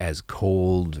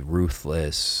cold,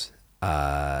 ruthless,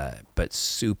 but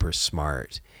super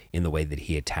smart in the way that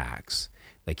he attacks.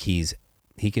 Like he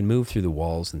can move through the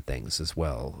walls and things as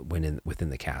well within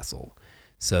the castle,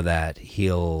 so that he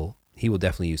will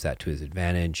definitely use that to his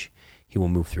advantage. He will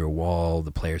move through a wall.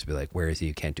 The players will be like, "Where is he?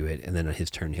 You can't do it." And then on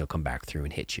his turn, he'll come back through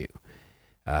and hit you.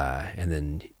 And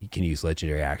then he can use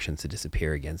legendary actions to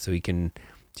disappear again. So he can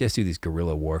just do these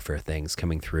guerrilla warfare things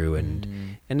coming through,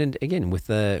 and then again with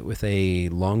a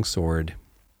longsword,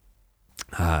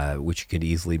 which could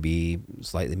easily be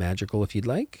slightly magical if you'd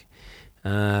like.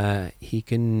 He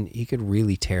could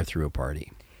really tear through a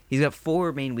party. He's got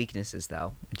 4 main weaknesses,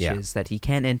 though, which Yeah. is that he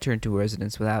can't enter into a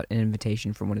residence without an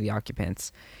invitation from one of the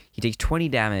occupants. He takes 20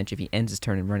 damage if he ends his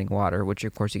turn in running water, which,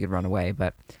 of course, he could run away,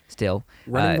 but still.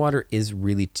 Running water is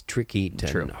really tricky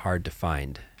True. and hard to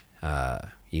find.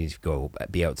 You need to go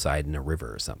be outside in a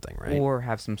river or something, right? Or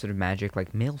have some sort of magic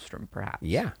like Maelstrom, perhaps.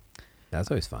 Yeah, that's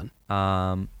always fun.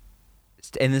 And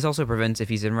this also prevents, if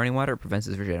he's in running water, it prevents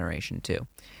his regeneration, too.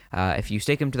 If you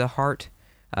stake him to the heart,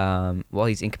 while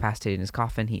he's incapacitated in his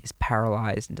coffin, he is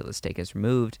paralyzed until the stake is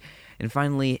removed. And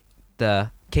finally,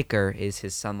 the kicker is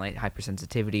his sunlight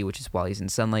hypersensitivity, which is while he's in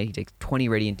sunlight, he takes 20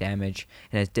 radiant damage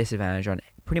and has disadvantage on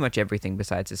pretty much everything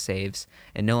besides his saves,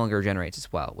 and no longer regenerates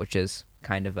as well, which is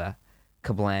kind of a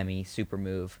kablammy super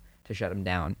move to shut him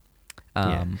down.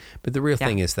 Yeah. But the real yeah.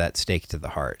 thing is that stake to the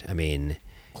heart. I mean,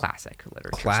 Classic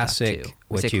literature classic. stuff, too.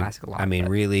 We say classic a lot, but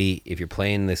really, if you're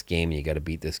playing this game and you got to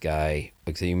beat this guy,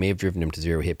 like so you may have driven him to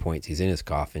 0 hit points. He's in his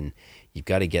coffin. You've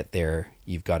got to get there.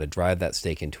 You've got to drive that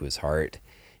stake into his heart,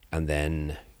 and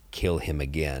then kill him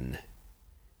again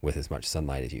with as much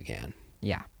sunlight as you can.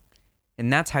 yeah.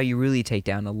 And that's how you really take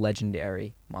down a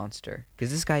legendary monster.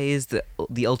 Because this guy is the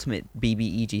ultimate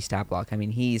BBEG stat block. I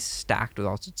mean, he's stacked with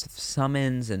all sorts of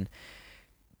summons and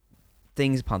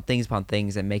things upon things upon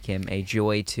things that make him a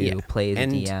joy to play as a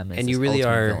DM. And you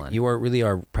really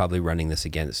are probably running this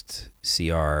against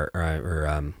CR or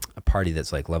a party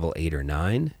that's like level 8 or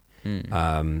 9.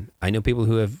 I know people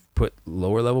who have put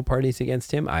lower level parties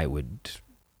against him. I would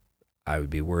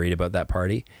be worried about that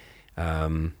party.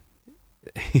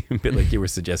 A bit like you were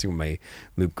suggesting, my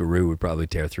Luke Guru would probably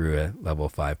tear through a level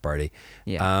 5 party.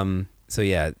 Yeah. So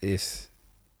yeah, it's,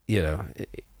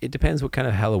 it depends what kind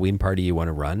of Halloween party you want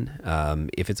to run.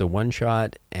 If it's a one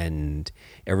shot and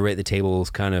everybody at the table is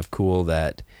kind of cool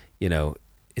that,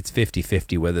 it's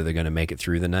 50-50 whether they're going to make it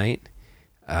through the night,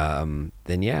 then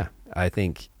yeah, I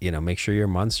think, make sure your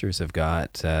monsters have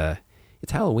got,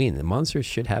 it's Halloween. The monsters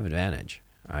should have advantage.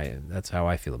 That's how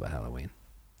I feel about Halloween.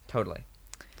 Totally.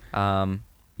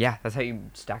 Yeah, that's how you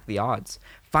stack the odds.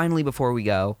 Finally, before we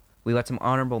go, we got some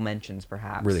honorable mentions,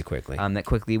 perhaps. Really quickly.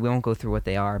 We won't go through what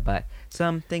they are, but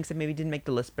some things that maybe didn't make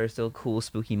the list but are still cool,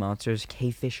 spooky monsters.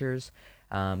 Cave fishers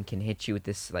can hit you with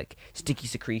this like sticky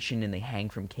secretion, and they hang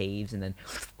from caves and then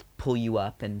pull you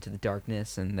up into the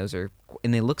darkness, and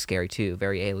they look scary too,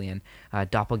 very alien.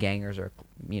 Doppelgangers are,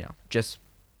 just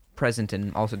present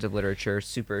in all sorts of literature,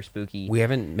 super spooky. We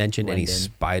haven't mentioned any London.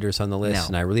 spiders on the list, No.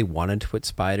 and I really wanted to put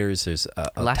spiders. There's a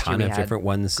Last year ton we of had different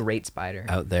ones Great spider.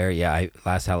 out there. Yeah,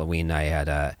 last Halloween I had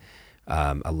a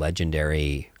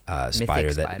legendary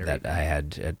spider spider that even. I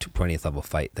had a 20th level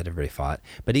fight that everybody fought.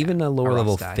 But even a lower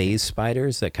level Arasta, I phase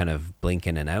spiders that kind of blink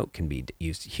in and out can be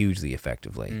used hugely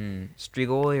effectively.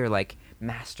 Strigoi are like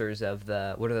masters of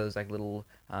what are those like little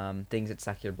things that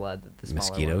suck your blood? The smaller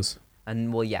Mosquitoes. ones.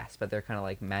 And well, yes, but they're kind of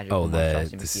like magical Oh,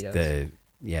 mosquitoes.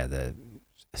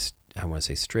 I want to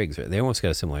say strigs. They almost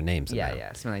got similar names.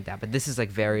 Yeah, something like that. But this is like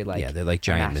very like they're like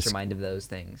giant mastermind of those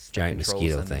things. that giant controls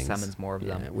mosquito them and things. Summons more of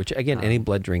them. Which again, any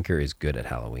blood drinker is good at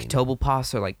Halloween.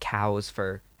 Tobelposs are like cows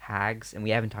for hags, and we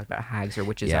haven't talked about hags or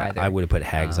witches Yeah, either. I would have put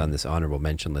hags on this honorable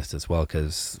mention list as well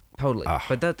because Totally,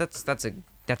 but that's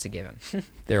a given.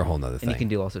 they're a whole nother thing. And you can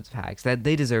do all sorts of hags. That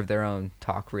they deserve their own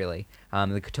talk, really.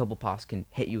 The Tobelposs can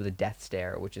hit you with a death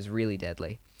stare, which is really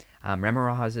deadly.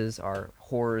 Remorazes are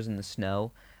horrors in the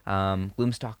snow.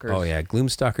 Gloomstalkers. Oh yeah,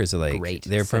 Gloomstalkers are like Great.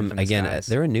 they're Sent from the again. skies.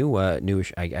 They're a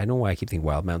newish. I don't know why I keep thinking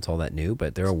Wild Mount's all that new,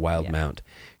 but they're a Wild Mount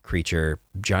creature,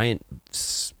 giant,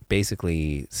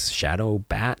 basically shadow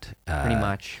bat. Pretty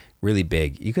much. Really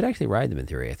big. You could actually ride them in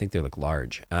theory. I think they're like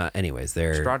large. Anyways,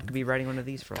 they're Strahd could be riding one of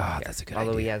these for all I God, care. that's a good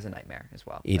Although he idea. has a nightmare as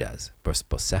well. he does.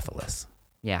 Bocephalus.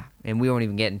 Yeah, and we won't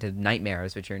even get into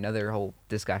nightmares, which are another whole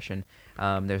discussion.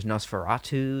 There's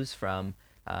Nosferatus from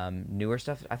Newer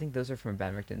stuff, I think those are from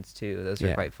Ben Richtens too. Those are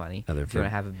Yeah. quite funny. Other If you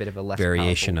want to have a bit of a less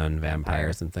variation powerful on vampire.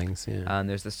 vampires and things. Yeah.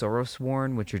 There's the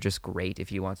Sorrowsworn, which are just great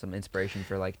if you want some inspiration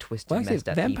for like twisted, Well, actually, messed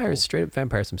up vampires, straight up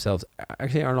vampires themselves,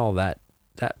 actually aren't all that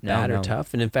bad or no,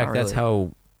 tough. And in fact, not that's really.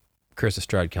 how Curse of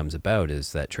Strahd comes about.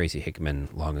 Is that Tracy Hickman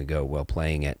long ago, while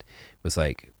playing it, was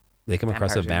like they come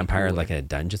across a Vampires are gonna be vampire cooler. like in a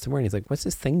dungeon somewhere, and he's like, "What's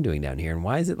this thing doing down here? And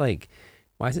why is it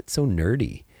so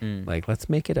nerdy? Mm. Like, let's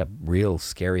make it a real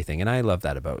scary thing." And I love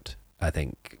that about. I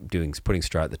think putting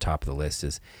Strahd at the top of the list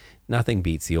is nothing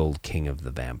beats the old king of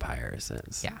the vampires.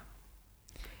 Yeah.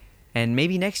 And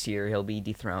maybe next year he'll be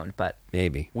dethroned, but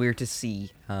Maybe. we're to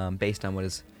see based on what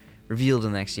is revealed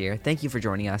in the next year. Thank you for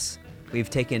joining us. We've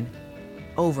taken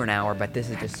over an hour, but this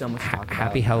is just so much to talk about.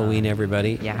 Happy Halloween,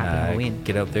 everybody. Yeah, happy Halloween.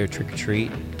 Get out there, trick or treat,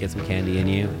 get some candy in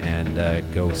you, and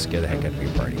go scare the heck out of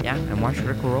your party. Yeah, and watch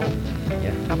Critical Role.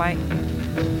 Yeah. Bye-bye.